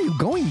 but why are you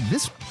going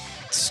this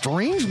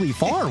strangely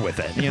far with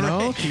it, you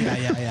know?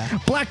 Right. Yeah.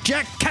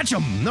 Blackjack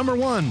Ketchum,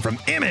 #1 from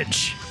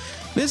Image.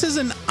 This is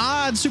an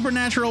odd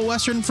supernatural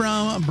western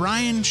from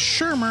Brian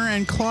Shermer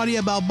and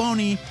Claudia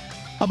Balboni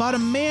about a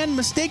man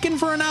mistaken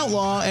for an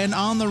outlaw and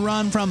on the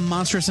run from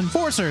monstrous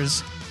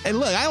enforcers. And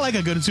look, I like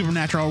a good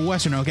supernatural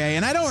western, okay?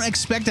 And I don't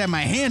expect to have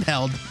my hand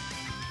held,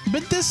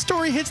 but this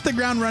story hits the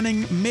ground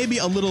running maybe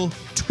a little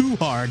too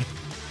hard.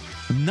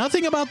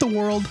 Nothing about the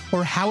world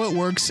or how it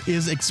works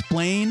is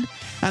explained,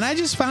 and I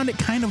just found it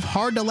kind of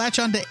hard to latch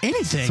onto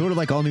anything. Sort of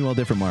like All New, All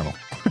Different Marvel.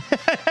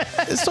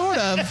 Sort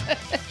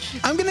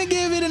of. I'm going to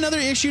give it another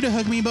issue to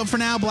hook me, but for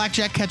now,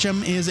 Blackjack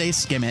Ketchum is a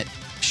skim it.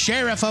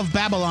 Sheriff of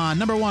Babylon,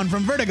 #1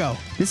 from Vertigo.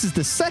 This is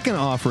the second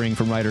offering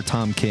from writer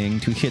Tom King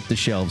to hit the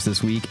shelves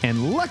this week,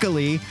 and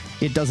luckily,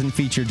 it doesn't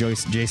feature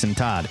Jason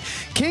Todd.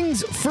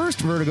 King's first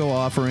Vertigo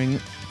offering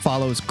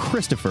follows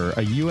Christopher,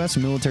 a U.S.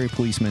 military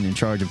policeman in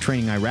charge of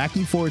training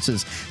Iraqi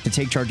forces to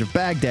take charge of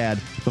Baghdad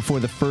before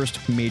the first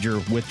major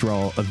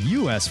withdrawal of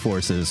U.S.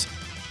 forces,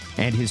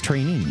 and his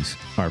trainees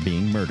are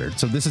being murdered.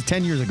 So this is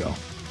 10 years ago.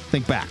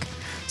 Think back.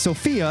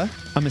 Sophia,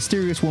 a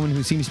mysterious woman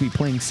who seems to be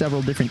playing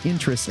several different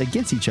interests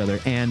against each other,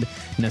 and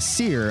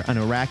Nasir, an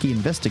Iraqi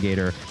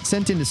investigator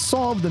sent in to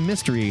solve the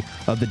mystery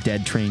of the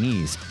dead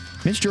trainees.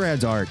 Mitch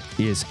Gerard's art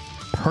is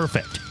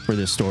perfect for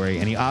this story,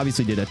 and he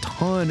obviously did a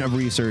ton of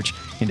research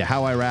into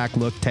how Iraq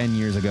looked 10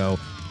 years ago.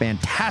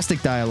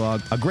 Fantastic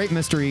dialogue, a great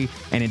mystery,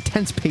 and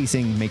intense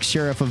pacing makes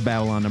Sheriff of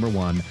Babylon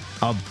 #1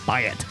 a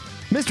buy it.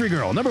 Mystery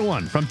Girl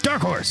 #1 from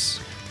Dark Horse.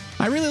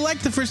 I really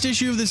liked the first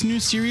issue of this new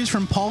series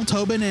from Paul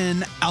Tobin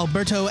and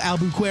Alberto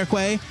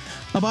Albuquerque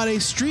about a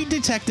street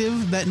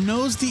detective that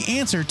knows the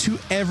answer to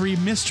every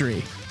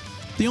mystery.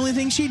 The only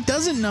thing she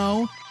doesn't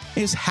know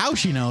is how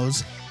she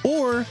knows,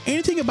 or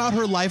anything about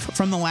her life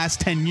from the last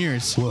 10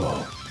 years.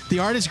 Whoa. The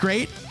art is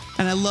great,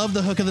 and I love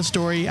the hook of the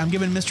story. I'm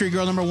giving Mystery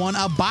Girl number 1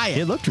 a buy it.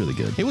 It looked really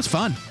good. It was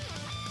fun.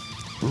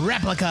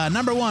 Replica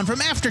number 1 from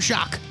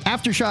Aftershock.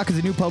 Aftershock is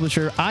a new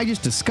publisher I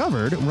just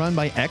discovered, run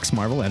by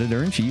ex-Marvel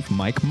editor-in-chief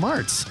Mike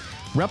Martz.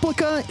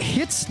 Replica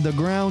hits the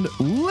ground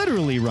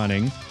literally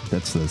running.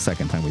 That's the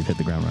second time we've hit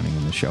the ground running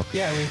in this show.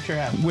 Yeah, we sure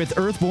have. With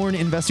Earthborn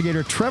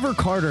investigator Trevor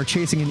Carter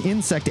chasing an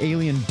insect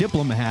alien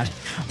diplomat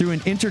through an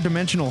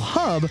interdimensional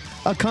hub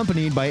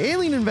accompanied by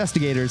alien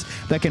investigators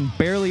that can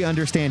barely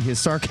understand his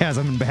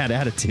sarcasm and bad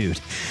attitude.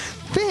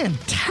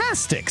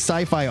 Fantastic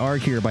sci-fi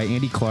art here by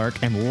Andy Clark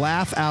and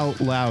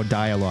laugh-out-loud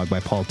dialogue by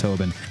Paul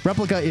Tobin.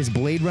 Replica is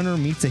Blade Runner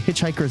meets A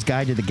Hitchhiker's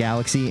Guide to the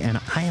Galaxy, and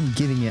I am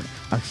giving it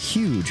a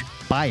huge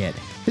buy it.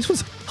 This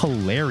was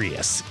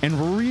hilarious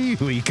and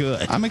really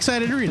good. I'm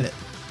excited to read it.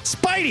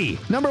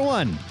 Spidey, number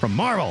 1 from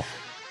Marvel.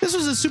 This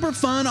was a super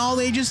fun,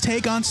 all-ages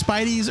take on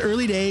Spidey's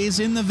early days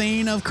in the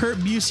vein of Kurt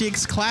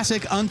Busiek's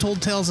classic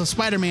Untold Tales of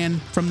Spider-Man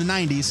from the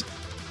 90s.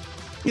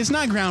 It's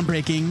not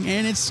groundbreaking,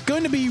 and it's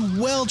going to be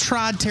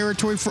well-trod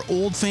territory for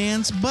old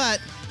fans, but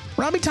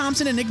Robbie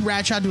Thompson and Nick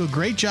Bradshaw do a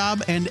great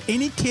job, and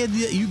any kid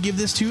that you give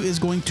this to is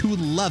going to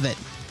love it.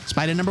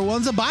 Spidey number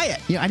 1's a buy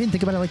it. Yeah, I didn't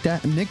think about it like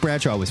that. Nick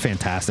Bradshaw was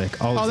fantastic.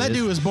 That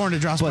dude was born to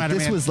draw Spider-Man. But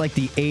this was like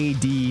the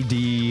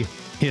ADD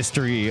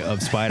history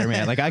of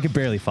Spider-Man. Like, I could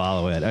barely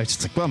follow it. I was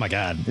just like, oh my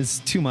God, it's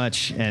too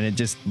much, and it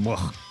just,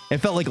 ugh. It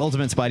felt like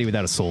Ultimate Spidey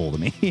without a soul to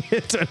me.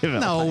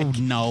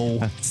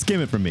 No.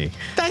 Skim it from me.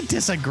 I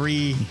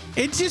disagree.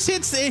 It just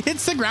hits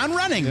the ground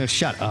running.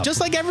 Shut up. Just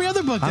like every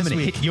other book I'm this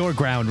gonna week. hit your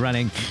ground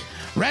running.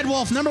 Red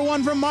Wolf, number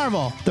 1 from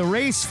Marvel. The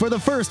race for the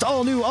first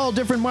all-new,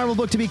 all-different Marvel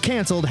book to be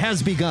canceled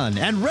has begun,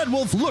 and Red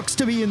Wolf looks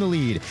to be in the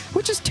lead,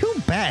 which is too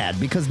bad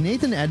because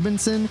Nathan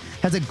Edmondson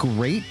has a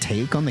great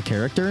take on the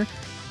character.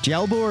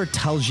 Jalbor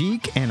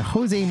Taljik and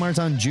Jose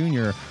Marzan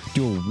Jr.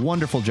 do a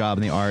wonderful job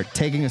in the art,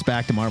 taking us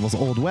back to Marvel's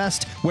Old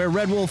West, where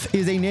Red Wolf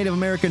is a Native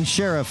American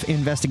sheriff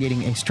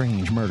investigating a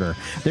strange murder.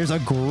 There's a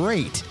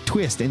great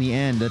twist in the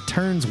end that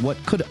turns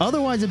what could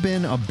otherwise have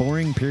been a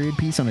boring period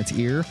piece on its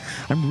ear.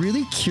 I'm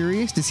really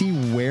curious to see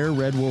where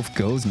Red Wolf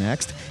goes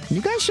next, and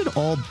you guys should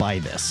all buy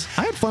this.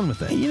 I had fun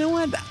with it. You know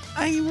what?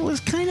 I was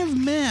kind of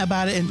meh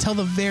about it until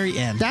the very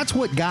end. That's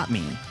what got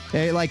me.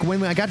 Like,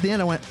 when I got to the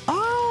end, I went,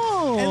 oh!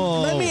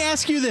 And let me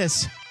ask you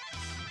this.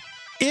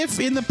 If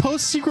in the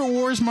post-Secret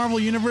Wars Marvel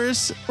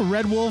Universe,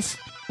 Red Wolf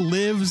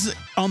lives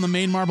on the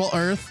main Marvel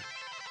Earth,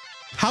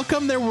 how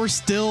come there were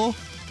still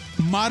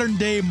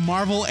modern-day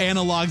Marvel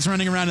analogs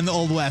running around in the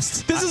Old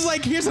West? This is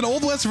like, here's an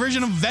Old West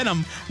version of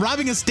Venom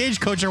robbing a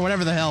stagecoach or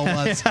whatever the hell it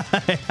was.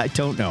 I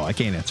don't know. I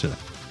can't answer that.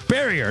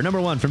 Barrier, number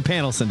 1 from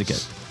Panel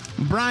Syndicate.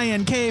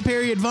 Brian K.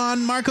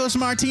 Von, Marcos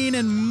Martin,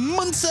 and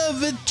Munza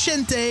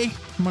Vicente,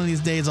 one of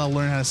these days I'll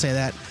learn how to say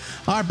that,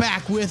 are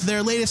back with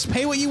their latest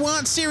Pay What You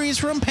Want series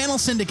from Panel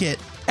Syndicate.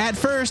 At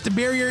first,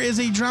 Barrier is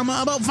a drama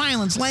about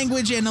violence,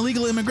 language, and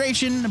illegal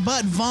immigration,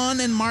 but Vaughn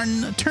and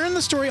Martin turn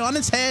the story on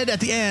its head at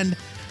the end,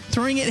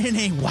 throwing it in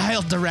a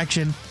wild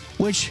direction,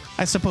 which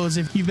I suppose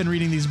if you've been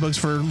reading these books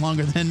for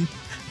longer than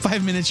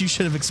 5 minutes, you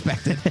should have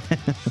expected.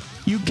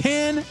 You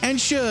can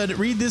and should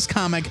read this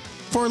comic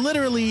for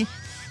literally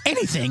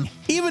anything,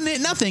 even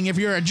nothing if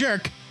you're a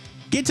jerk.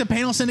 Get to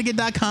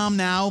panelsyndicate.com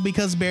now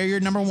because Barrier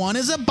number 1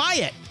 is a buy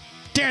it.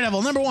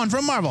 Daredevil number 1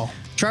 from Marvel.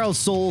 Charles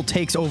Soule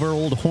takes over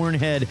Old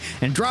Hornhead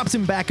and drops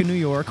him back in New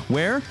York,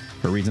 where,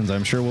 for reasons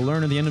I'm sure we'll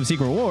learn at the end of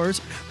Secret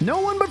Wars,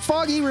 no one but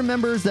Foggy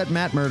remembers that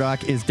Matt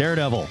Murdock is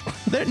Daredevil.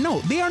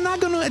 They are not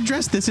going to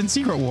address this in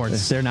Secret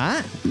Wars. They're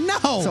not?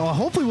 No. So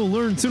hopefully we'll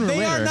learn sooner or later.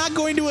 They are not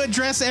going to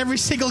address every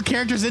single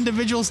character's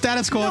individual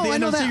status quo at the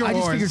end of Secret Wars. I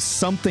just figured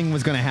something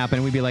was going to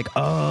happen. We'd be like,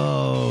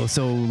 oh,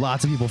 so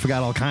lots of people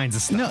forgot all kinds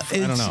of stuff.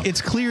 No, I don't know.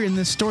 It's clear in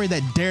this story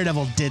that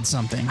Daredevil did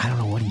something. I don't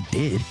know what he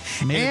did.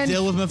 Made a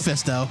deal with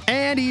Mephisto.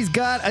 And he's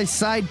got a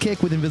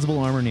sidekick with invisible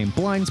armor named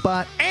Blind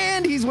Spot.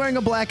 And he's wearing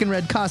a black and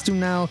red costume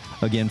now.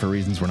 Again, for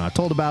reasons we're not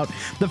told about.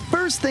 The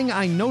first thing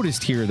I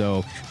noticed here,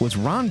 though, was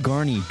Ron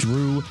Garney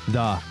drew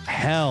the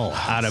hell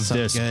out of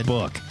this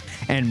book.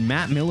 And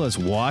Matt Milla's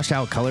washed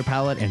out color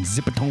palette and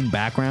zipatone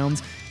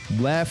backgrounds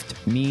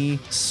left me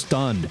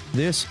stunned.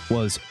 This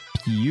was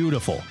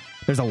beautiful.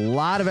 There's a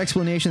lot of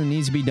explanation that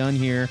needs to be done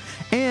here.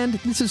 And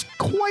this is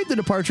quite the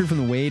departure from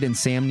the Wade and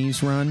Sam Neill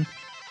run.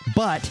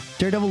 But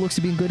Daredevil looks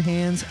to be in good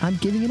hands. I'm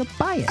giving it a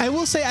buy it. I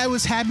will say I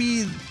was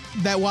happy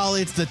that while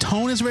the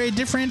tone is very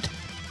different,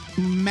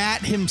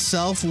 Matt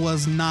himself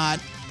was not.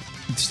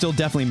 Still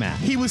definitely Matt.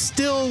 He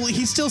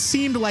still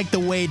seemed like the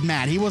Wade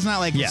Matt. He was not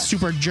like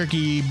super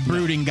jerky,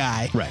 brooding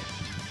guy. Right.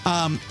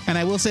 And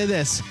I will say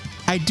this.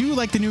 I do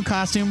like the new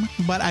costume,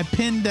 but I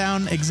pinned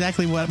down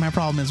exactly what my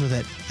problem is with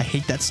it. I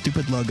hate that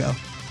stupid logo.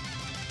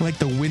 Like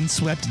the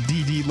windswept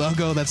DD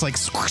logo that's like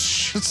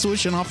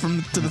swooshing off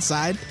to the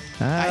side.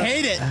 I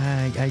hate it.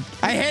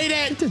 I hate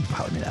it. It didn't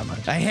bother me that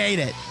much. I hate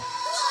it.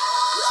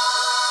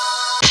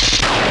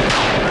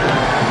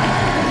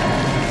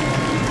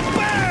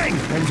 Bang!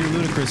 That was your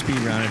ludicrous speed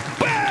rounded.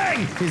 Bang!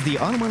 is the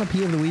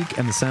onomatopoeia of the week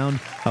and the sound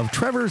of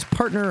Trevor's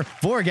partner,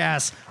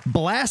 Vorgas,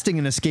 blasting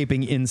an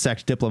escaping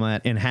insect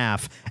diplomat in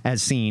half,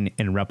 as seen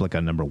in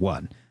replica number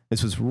 1.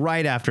 This was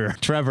right after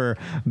Trevor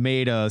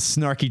made a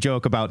snarky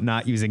joke about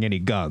not using any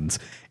guns.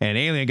 And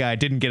Alien Guy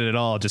didn't get it at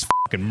all, just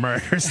fucking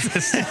murders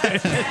this dude.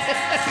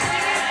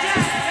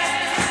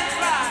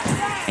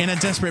 In a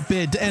desperate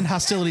bid to end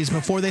hostilities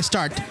before they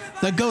start,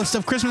 the ghost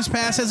of Christmas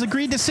Past has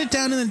agreed to sit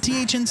down in the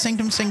THN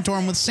Sanctum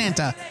Sanctorum with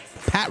Santa,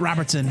 Pat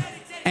Robertson,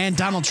 and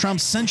Donald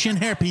Trump's sentient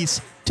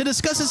hairpiece to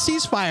discuss a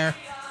ceasefire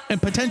and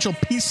potential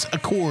peace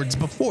accords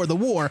before the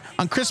war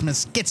on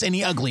Christmas gets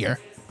any uglier.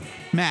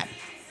 Matt,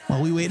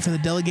 while we wait for the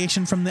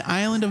delegation from the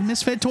island of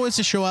misfit toys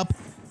to show up,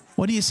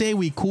 what do you say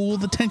we cool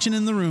the tension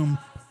in the room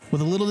with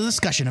a little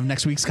discussion of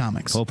next week's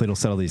comics? Hopefully it'll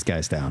settle these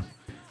guys down.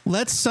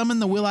 Let's summon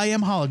the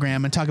Will.i.am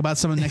hologram and talk about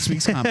some of next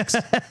week's comics.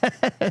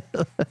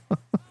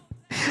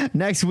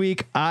 Next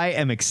week, I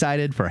am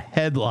excited for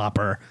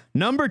Headlopper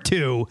number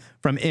 2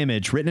 from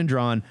Image, written and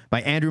drawn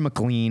by Andrew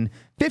McLean.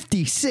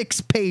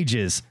 56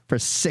 pages for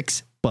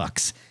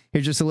 $6.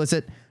 Here's your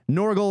solicit.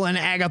 Norgal and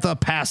Agatha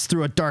pass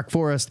through a dark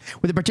forest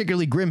with a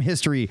particularly grim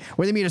history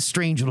where they meet a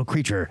strange little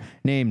creature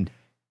named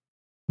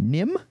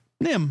Nym?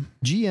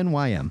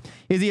 G-N-Y-M.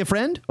 Is he a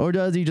friend, or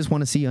does he just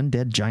want to see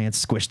undead giants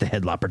squish the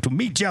Headlopper to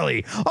meat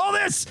jelly? All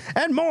this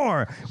and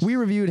more. We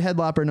reviewed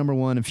Headlopper number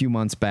 1 a few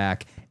months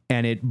back,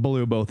 and it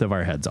blew both of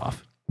our heads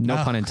off. No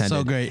pun intended.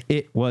 So great.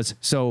 It was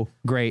so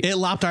great. It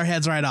lopped our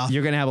heads right off.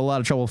 You're going to have a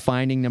lot of trouble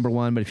finding number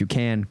 1, but if you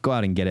can, go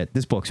out and get it.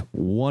 This book's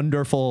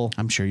wonderful.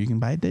 I'm sure you can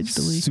buy it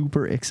digitally.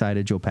 Super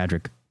excited. Joe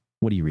Patrick,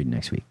 what are you reading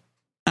next week?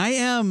 I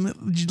am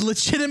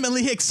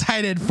legitimately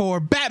excited for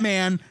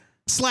Batman /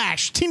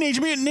 Teenage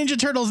Mutant Ninja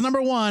Turtles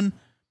number 1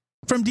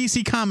 from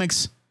DC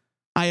Comics,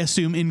 I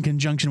assume in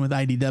conjunction with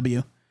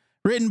IDW.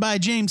 Written by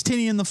James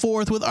Tynion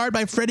IV with art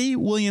by Freddie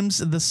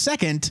Williams II.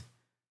 Is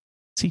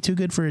he too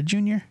good for a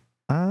junior?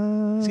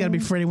 He's got to be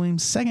Freddie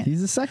Williams II.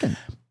 He's the second.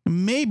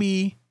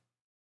 Maybe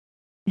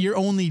you're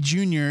only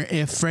junior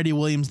if Freddie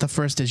Williams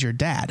I is your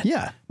dad.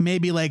 Yeah.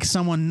 Maybe like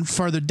someone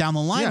further down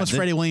the line was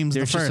Freddie Williams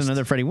There's just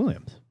another Freddie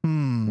Williams.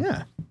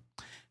 Yeah.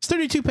 It's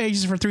 32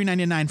 pages for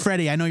 $3.99.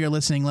 Freddie, I know you're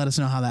listening. Let us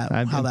know how that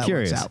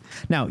works out.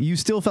 Now, you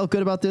still felt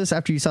good about this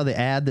after you saw the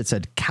ad that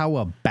said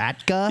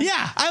Cowabatka?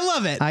 Yeah, I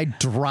love it. I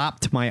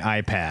dropped my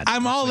iPad.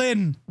 I'm all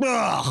in.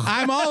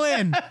 I'm all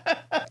in.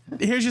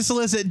 Here's your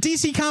solicit.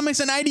 DC Comics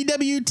and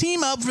IDW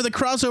team up for the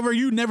crossover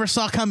you never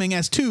saw coming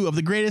as 2 of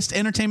the greatest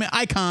entertainment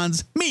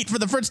icons meet for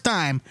the first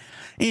time.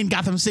 In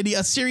Gotham City,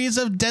 a series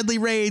of deadly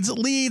raids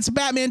leads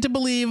Batman to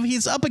believe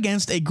he's up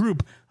against a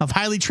group of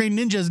highly trained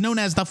ninjas known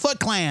as the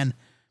Foot Clan.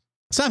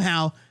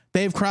 Somehow,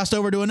 they've crossed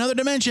over to another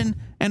dimension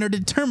and are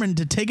determined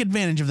to take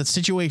advantage of the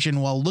situation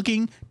while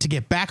looking to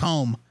get back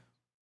home.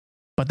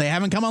 But they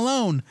haven't come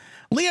alone.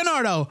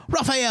 Leonardo,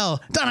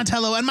 Raphael,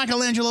 Donatello, and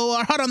Michelangelo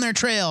are hot on their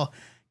trail.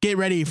 Get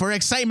ready for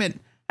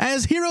excitement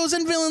as heroes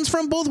and villains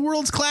from both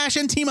worlds clash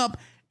and team up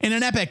in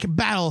an epic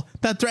battle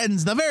that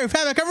threatens the very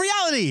fabric of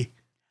reality.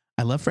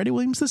 I love Freddie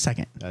Williams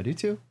II. I do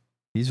too.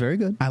 He's very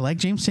good. I like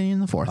James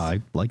Tynion IV.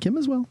 I like him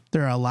as well.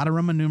 There are a lot of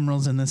Roman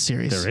numerals in this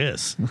series. There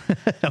is.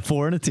 A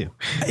 4 and a 2.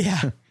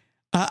 Yeah.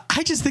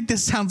 I just think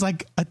this sounds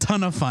like a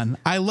ton of fun.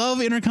 I love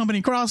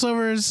intercompany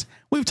crossovers.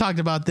 We've talked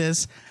about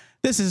this.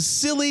 This is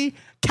silly.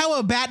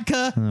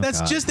 Cowabatka.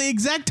 That's just the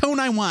exact tone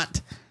I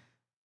want.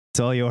 It's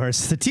all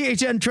yours. The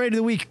THN Trade of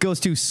the Week goes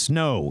to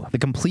Snow, the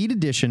complete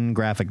edition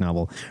graphic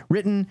novel,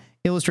 written,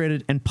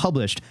 illustrated, and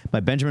published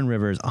by Benjamin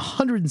Rivers,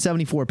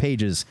 174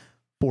 pages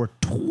for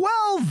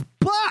 $12.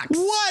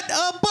 What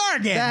a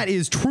bargain! That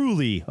is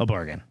truly a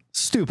bargain.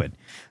 Stupid.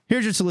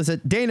 Here's your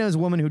solicit. Dana is a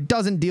woman who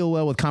doesn't deal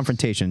well with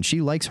confrontation.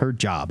 She likes her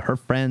job, her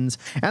friends,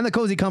 and the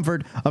cozy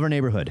comfort of her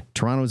neighborhood,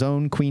 Toronto's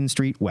own Queen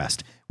Street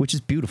West, which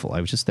is beautiful.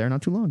 I was just there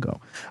not too long ago.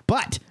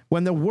 But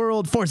when the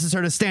world forces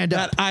her to stand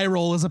up... That eye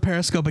roll is a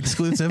Periscope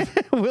exclusive.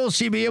 Will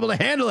she be able to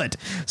handle it?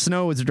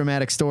 Snow is a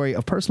dramatic story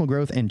of personal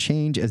growth and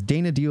change as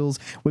Dana deals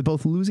with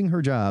both losing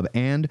her job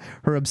and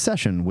her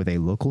obsession with a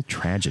local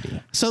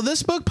tragedy. So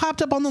this book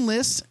popped up on the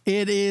list.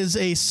 It is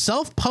a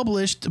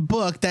self-published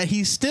book that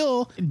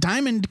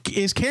Diamond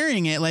is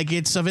carrying it. Like,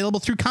 it's available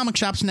through comic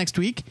shops next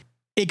week.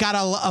 It got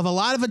a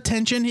lot of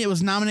attention. It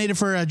was nominated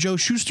for a Joe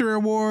Shuster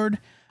Award.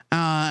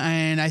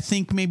 And I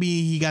think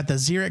maybe he got the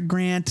Xeric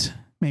grant.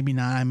 Maybe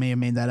not. I may have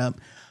made that up.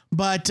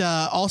 But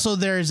also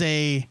there's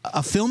a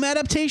film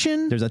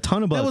adaptation. There's a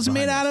ton of buzz that was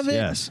made out of it.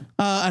 Yes.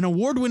 An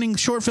award-winning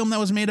short film that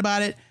was made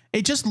about it.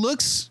 It just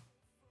looks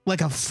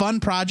like a fun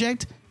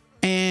project.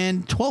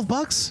 And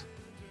 $12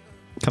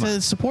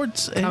 to support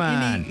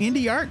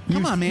indie art.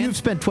 Come on, man. You've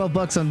spent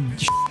 $12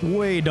 on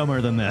way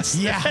dumber than this.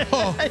 Yeah.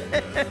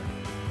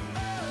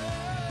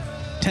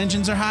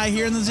 Tensions are high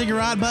here in the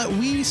Ziggurat, but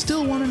we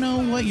still want to know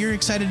what you're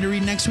excited to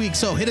read next week.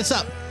 So hit us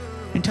up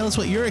and tell us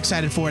what you're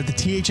excited for at the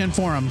THN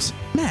forums.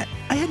 Matt,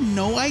 I had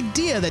no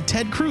idea that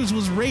Ted Cruz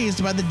was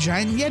raised by the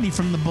giant Yeti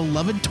from the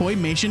beloved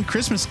Toymation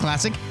Christmas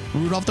classic,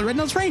 Rudolph the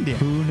Red-Nosed Reindeer.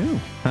 Who knew?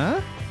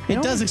 Huh?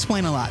 It does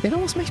explain a lot. It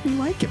almost makes me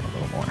like him a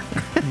little more.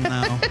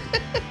 No.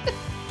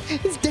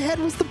 His dad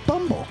was the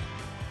Bumble.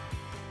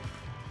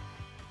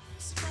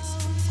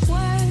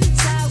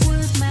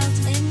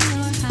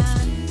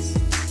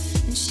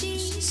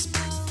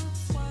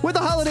 With the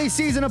holiday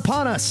season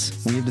upon us,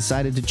 we have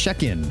decided to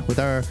check in with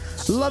our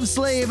love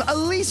slave,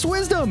 Elise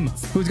Wisdom,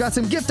 who's got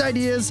some gift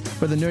ideas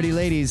for the nerdy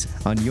ladies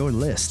on your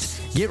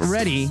list. Get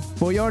ready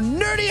for your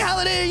nerdy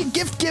holiday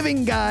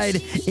gift-giving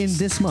guide in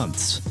this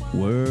month's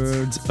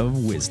Words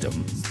of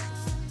Wisdom.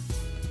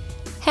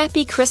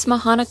 Happy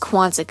Chrismahana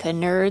Kwanzaa,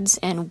 nerds,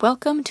 and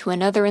welcome to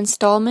another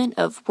installment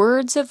of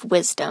Words of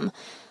Wisdom.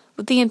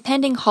 With the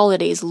impending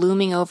holidays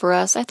looming over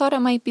us, I thought it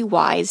might be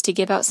wise to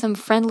give out some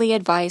friendly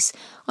advice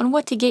on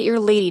what to get your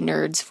lady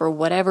nerds for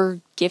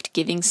whatever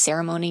gift-giving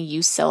ceremony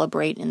you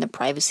celebrate in the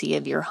privacy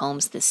of your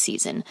homes this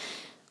season.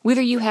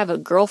 Whether you have a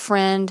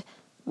girlfriend,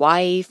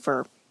 wife,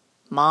 or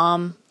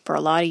mom, for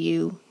a lot of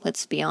you,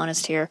 let's be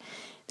honest here,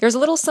 there's a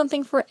little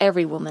something for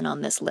every woman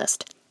on this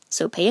list.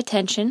 So pay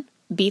attention,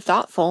 be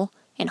thoughtful,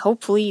 and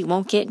hopefully you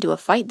won't get into a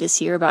fight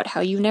this year about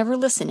how you never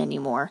listen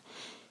anymore.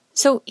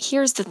 So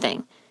here's the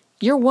thing.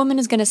 Your woman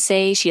is going to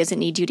say she doesn't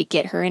need you to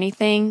get her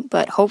anything,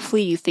 but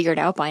hopefully you figured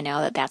out by now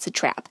that that's a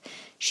trap.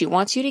 She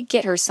wants you to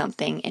get her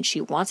something, and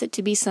she wants it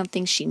to be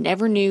something she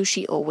never knew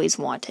she always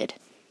wanted.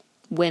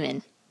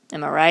 Women,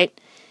 am I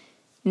right?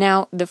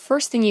 Now, the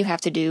first thing you have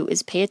to do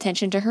is pay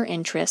attention to her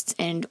interests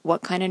and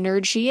what kind of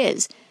nerd she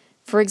is.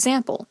 For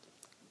example,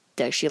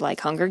 does she like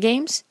Hunger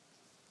Games?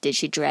 Did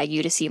she drag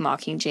you to see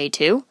Mockingjay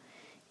 2?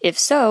 If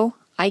so,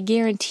 I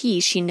guarantee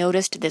she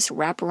noticed this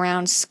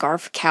wraparound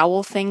scarf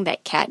cowl thing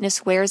that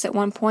Katniss wears at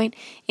one point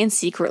and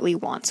secretly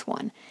wants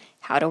one.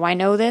 How do I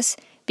know this?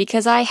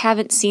 Because I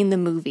haven't seen the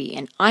movie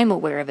and I'm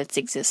aware of its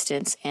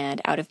existence,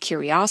 and out of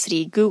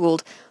curiosity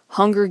Googled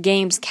Hunger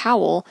Games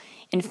cowl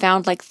and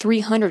found like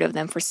 300 of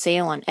them for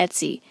sale on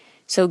Etsy.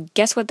 So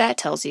guess what that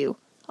tells you?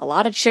 A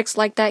lot of chicks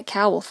like that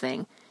cowl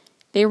thing.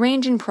 They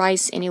range in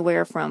price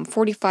anywhere from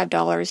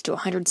 $45 to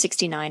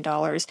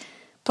 $169,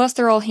 plus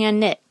they're all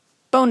hand knit.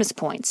 Bonus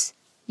points.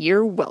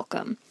 You're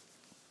welcome.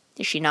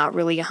 Is she not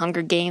really a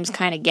Hunger Games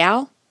kind of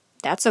gal?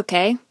 That's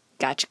okay.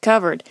 Got you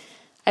covered.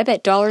 I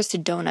bet dollars to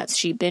donuts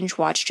she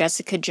binge-watched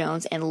Jessica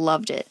Jones and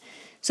loved it.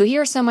 So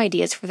here are some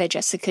ideas for the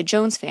Jessica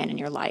Jones fan in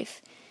your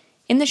life.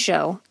 In the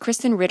show,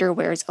 Kristen Ritter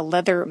wears a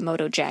leather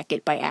moto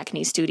jacket by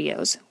Acne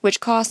Studios, which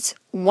costs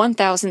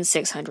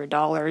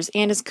 $1,600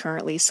 and is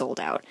currently sold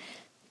out.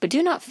 But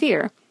do not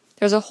fear,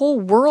 there's a whole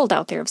world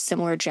out there of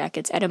similar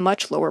jackets at a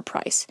much lower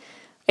price.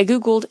 I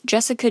googled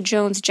Jessica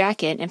Jones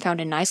jacket and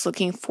found a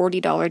nice-looking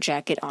 $40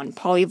 jacket on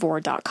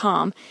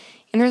Polyvore.com,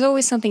 and there's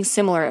always something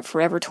similar at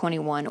Forever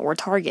 21 or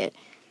Target.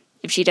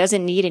 If she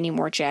doesn't need any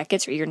more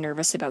jackets or you're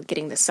nervous about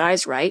getting the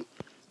size right,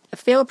 a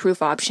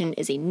fail-proof option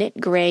is a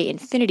knit gray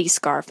infinity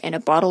scarf and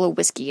a bottle of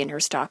whiskey in her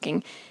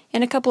stocking,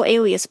 and a couple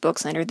Alias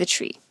books under the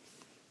tree.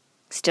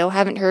 Still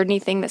haven't heard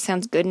anything that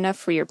sounds good enough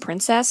for your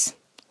princess?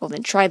 Well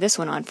then try this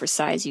one on for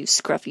size, you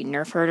scruffy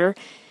nerf herder.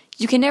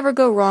 You can never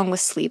go wrong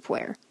with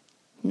sleepwear.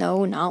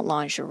 No, not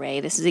lingerie.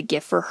 This is a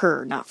gift for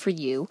her, not for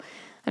you.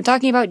 I'm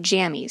talking about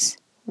jammies,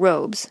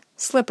 robes,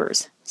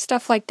 slippers,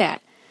 stuff like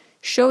that.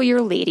 Show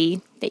your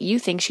lady that you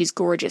think she's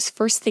gorgeous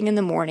first thing in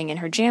the morning in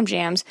her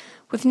jams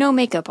with no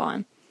makeup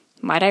on.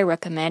 Might I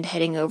recommend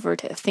heading over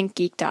to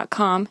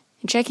thinkgeek.com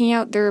and checking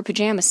out their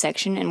pajama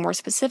section, and more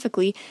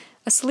specifically,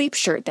 a sleep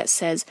shirt that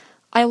says,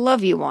 I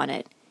love you on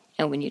it.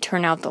 And when you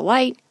turn out the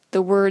light,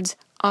 the words,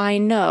 I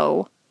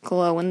know,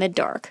 glow in the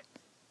dark.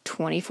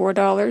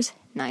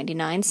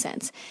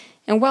 $24.99.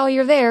 And while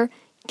you're there,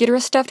 get her a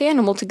stuffed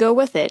animal to go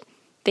with it.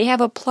 They have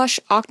a plush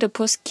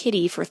octopus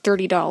kitty for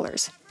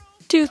 $30.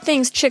 Two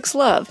things chicks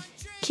love,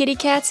 kitty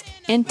cats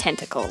and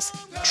tentacles.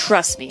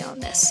 Trust me on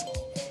this.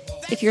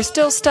 If you're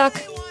still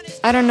stuck,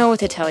 I don't know what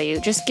to tell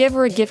you. Just give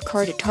her a gift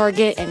card to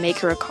Target and make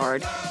her a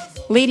card.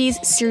 Ladies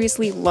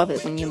seriously love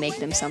it when you make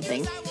them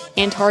something,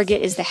 and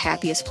Target is the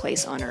happiest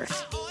place on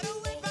earth.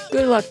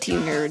 Good luck to you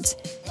nerds.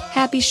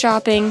 Happy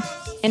shopping,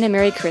 and a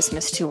Merry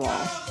Christmas to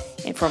all.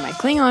 And for my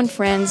Klingon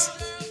friends,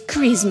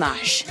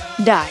 Christmas,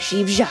 Dash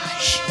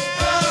Ivjash.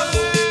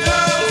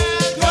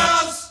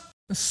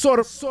 Sort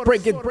of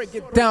break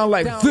it down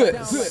like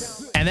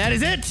this. And that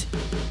is it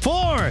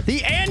for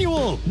the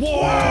annual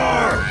War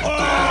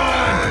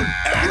on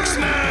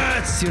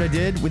Xmas. See what I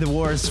did? With the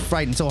wars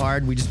fighting so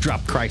hard, we just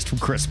dropped Christ from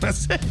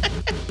Christmas.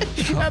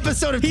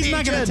 Episode of He's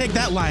not going to take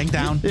that lying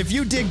down. If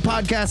you dig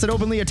podcasts that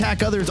openly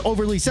attack others'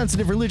 overly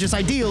sensitive religious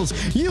ideals,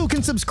 you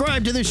can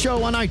subscribe to this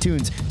show on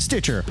iTunes,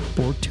 Stitcher,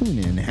 or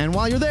TuneIn. And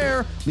while you're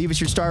there, leave us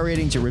your star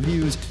ratings, your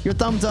reviews, your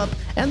thumbs up,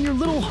 and your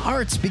little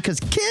hearts, because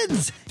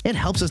kids, it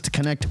helps us to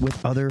connect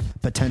with other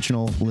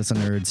potential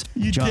listeners.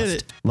 You just did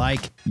it.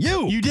 like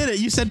you. You did it.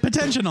 You said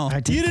potential.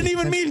 You didn't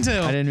even mean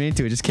to. I didn't mean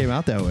to. It just came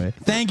out that way.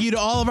 Thank you to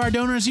all of our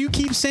donors. You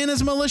keep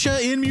Santa's militia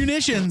in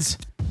munitions.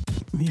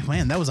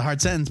 Man, that was a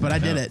hard sentence, but I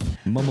did it.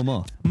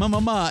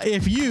 Ma.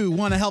 If you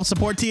want to help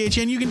support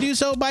THN, you can do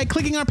so by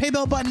clicking our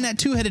PayPal button at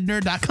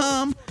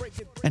twoheadednerd.com.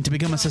 And to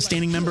become a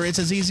sustaining member, it's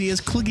as easy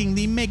as clicking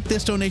the Make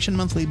This Donation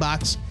Monthly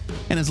box.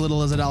 And as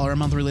little as $1 a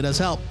month really does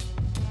help.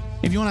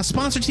 If you want to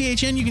sponsor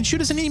THN, you can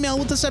shoot us an email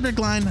with the subject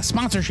line,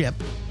 sponsorship.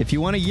 If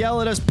you want to yell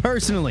at us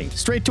personally,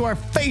 straight to our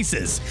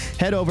faces,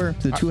 head over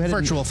to the two-headed...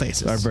 Virtual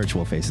faces. Our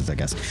virtual faces, I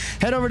guess.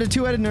 Head over to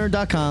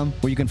twoheadednerd.com,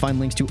 where you can find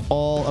links to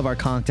all of our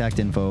contact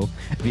info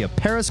via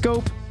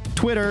Periscope,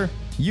 Twitter,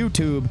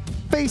 YouTube,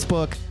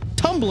 Facebook,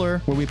 Tumblr,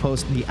 where we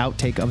post the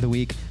outtake of the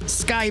week,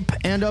 Skype,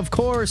 and of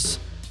course,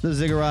 the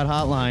Ziggurat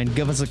hotline.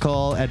 Give us a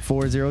call at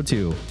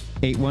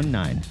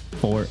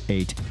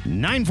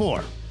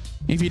 402-819-4894.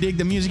 If you dig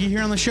the music you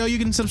hear on the show, you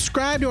can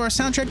subscribe to our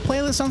soundtrack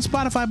playlist on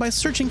Spotify by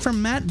searching for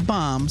Matt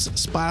Baum's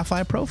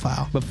Spotify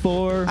profile.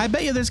 I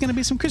bet you there's going to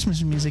be some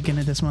Christmas music in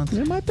it this month.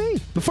 There might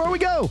be. Before we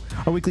go,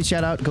 our weekly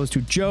shout out goes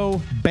to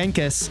Joe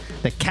Benkus,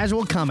 the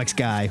casual comics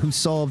guy who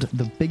solved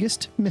the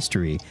biggest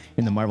mystery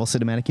in the Marvel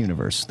Cinematic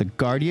Universe, the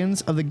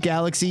Guardians of the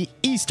Galaxy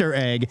Easter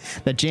egg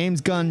that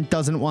James Gunn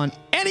doesn't want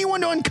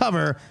anyone to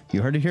uncover.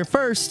 You heard it here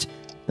first.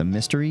 The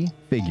mystery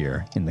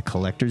figure in the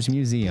Collector's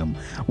Museum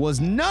was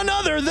none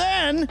other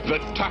than... The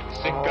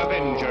Toxic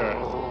Avenger.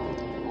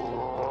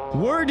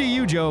 Word to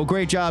you, Joe.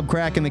 Great job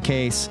cracking the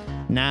case.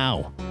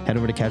 Now, head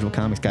over to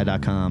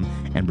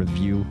casualcomicsguy.com and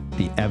review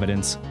the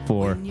evidence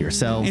for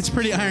yourself. It's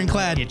pretty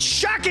ironclad. It's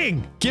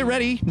shocking. Get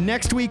ready.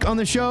 Next week on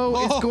the show,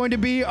 it's going to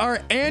be our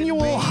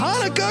annual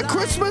Hanukkah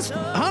Christmas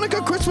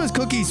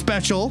cookie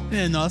special.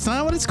 Yeah, no, that's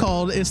not what it's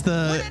called. It's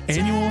the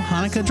annual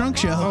Hanukkah Drunk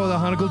Show. Oh, the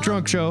Hanukkah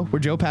Drunk Show, where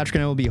Joe Patrick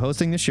and I will be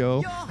hosting the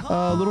show,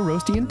 a little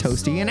roasty and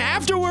toasty. And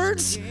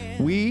afterwards,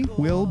 we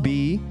will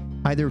be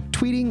either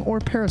tweeting or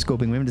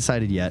periscoping. We haven't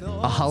decided yet.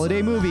 A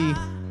holiday movie.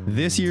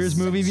 This year's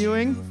movie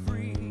viewing,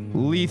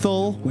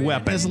 Lethal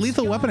Weapon. Is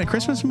Lethal Weapon a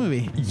Christmas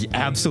movie?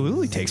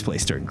 Absolutely takes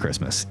place during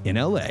Christmas in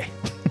L.A.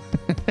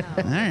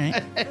 All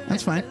right.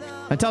 That's fine.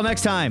 Until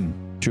next time,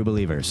 true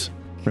believers,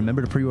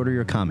 remember to pre-order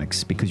your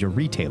comics because your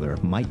retailer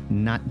might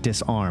not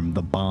disarm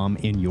the bomb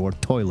in your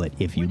toilet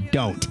if you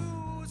don't.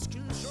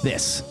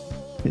 This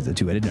is the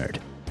Two-Headed Nerd,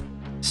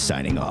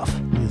 signing off.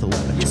 Lethal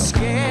Weapon. You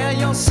scare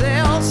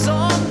yourself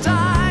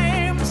sometimes.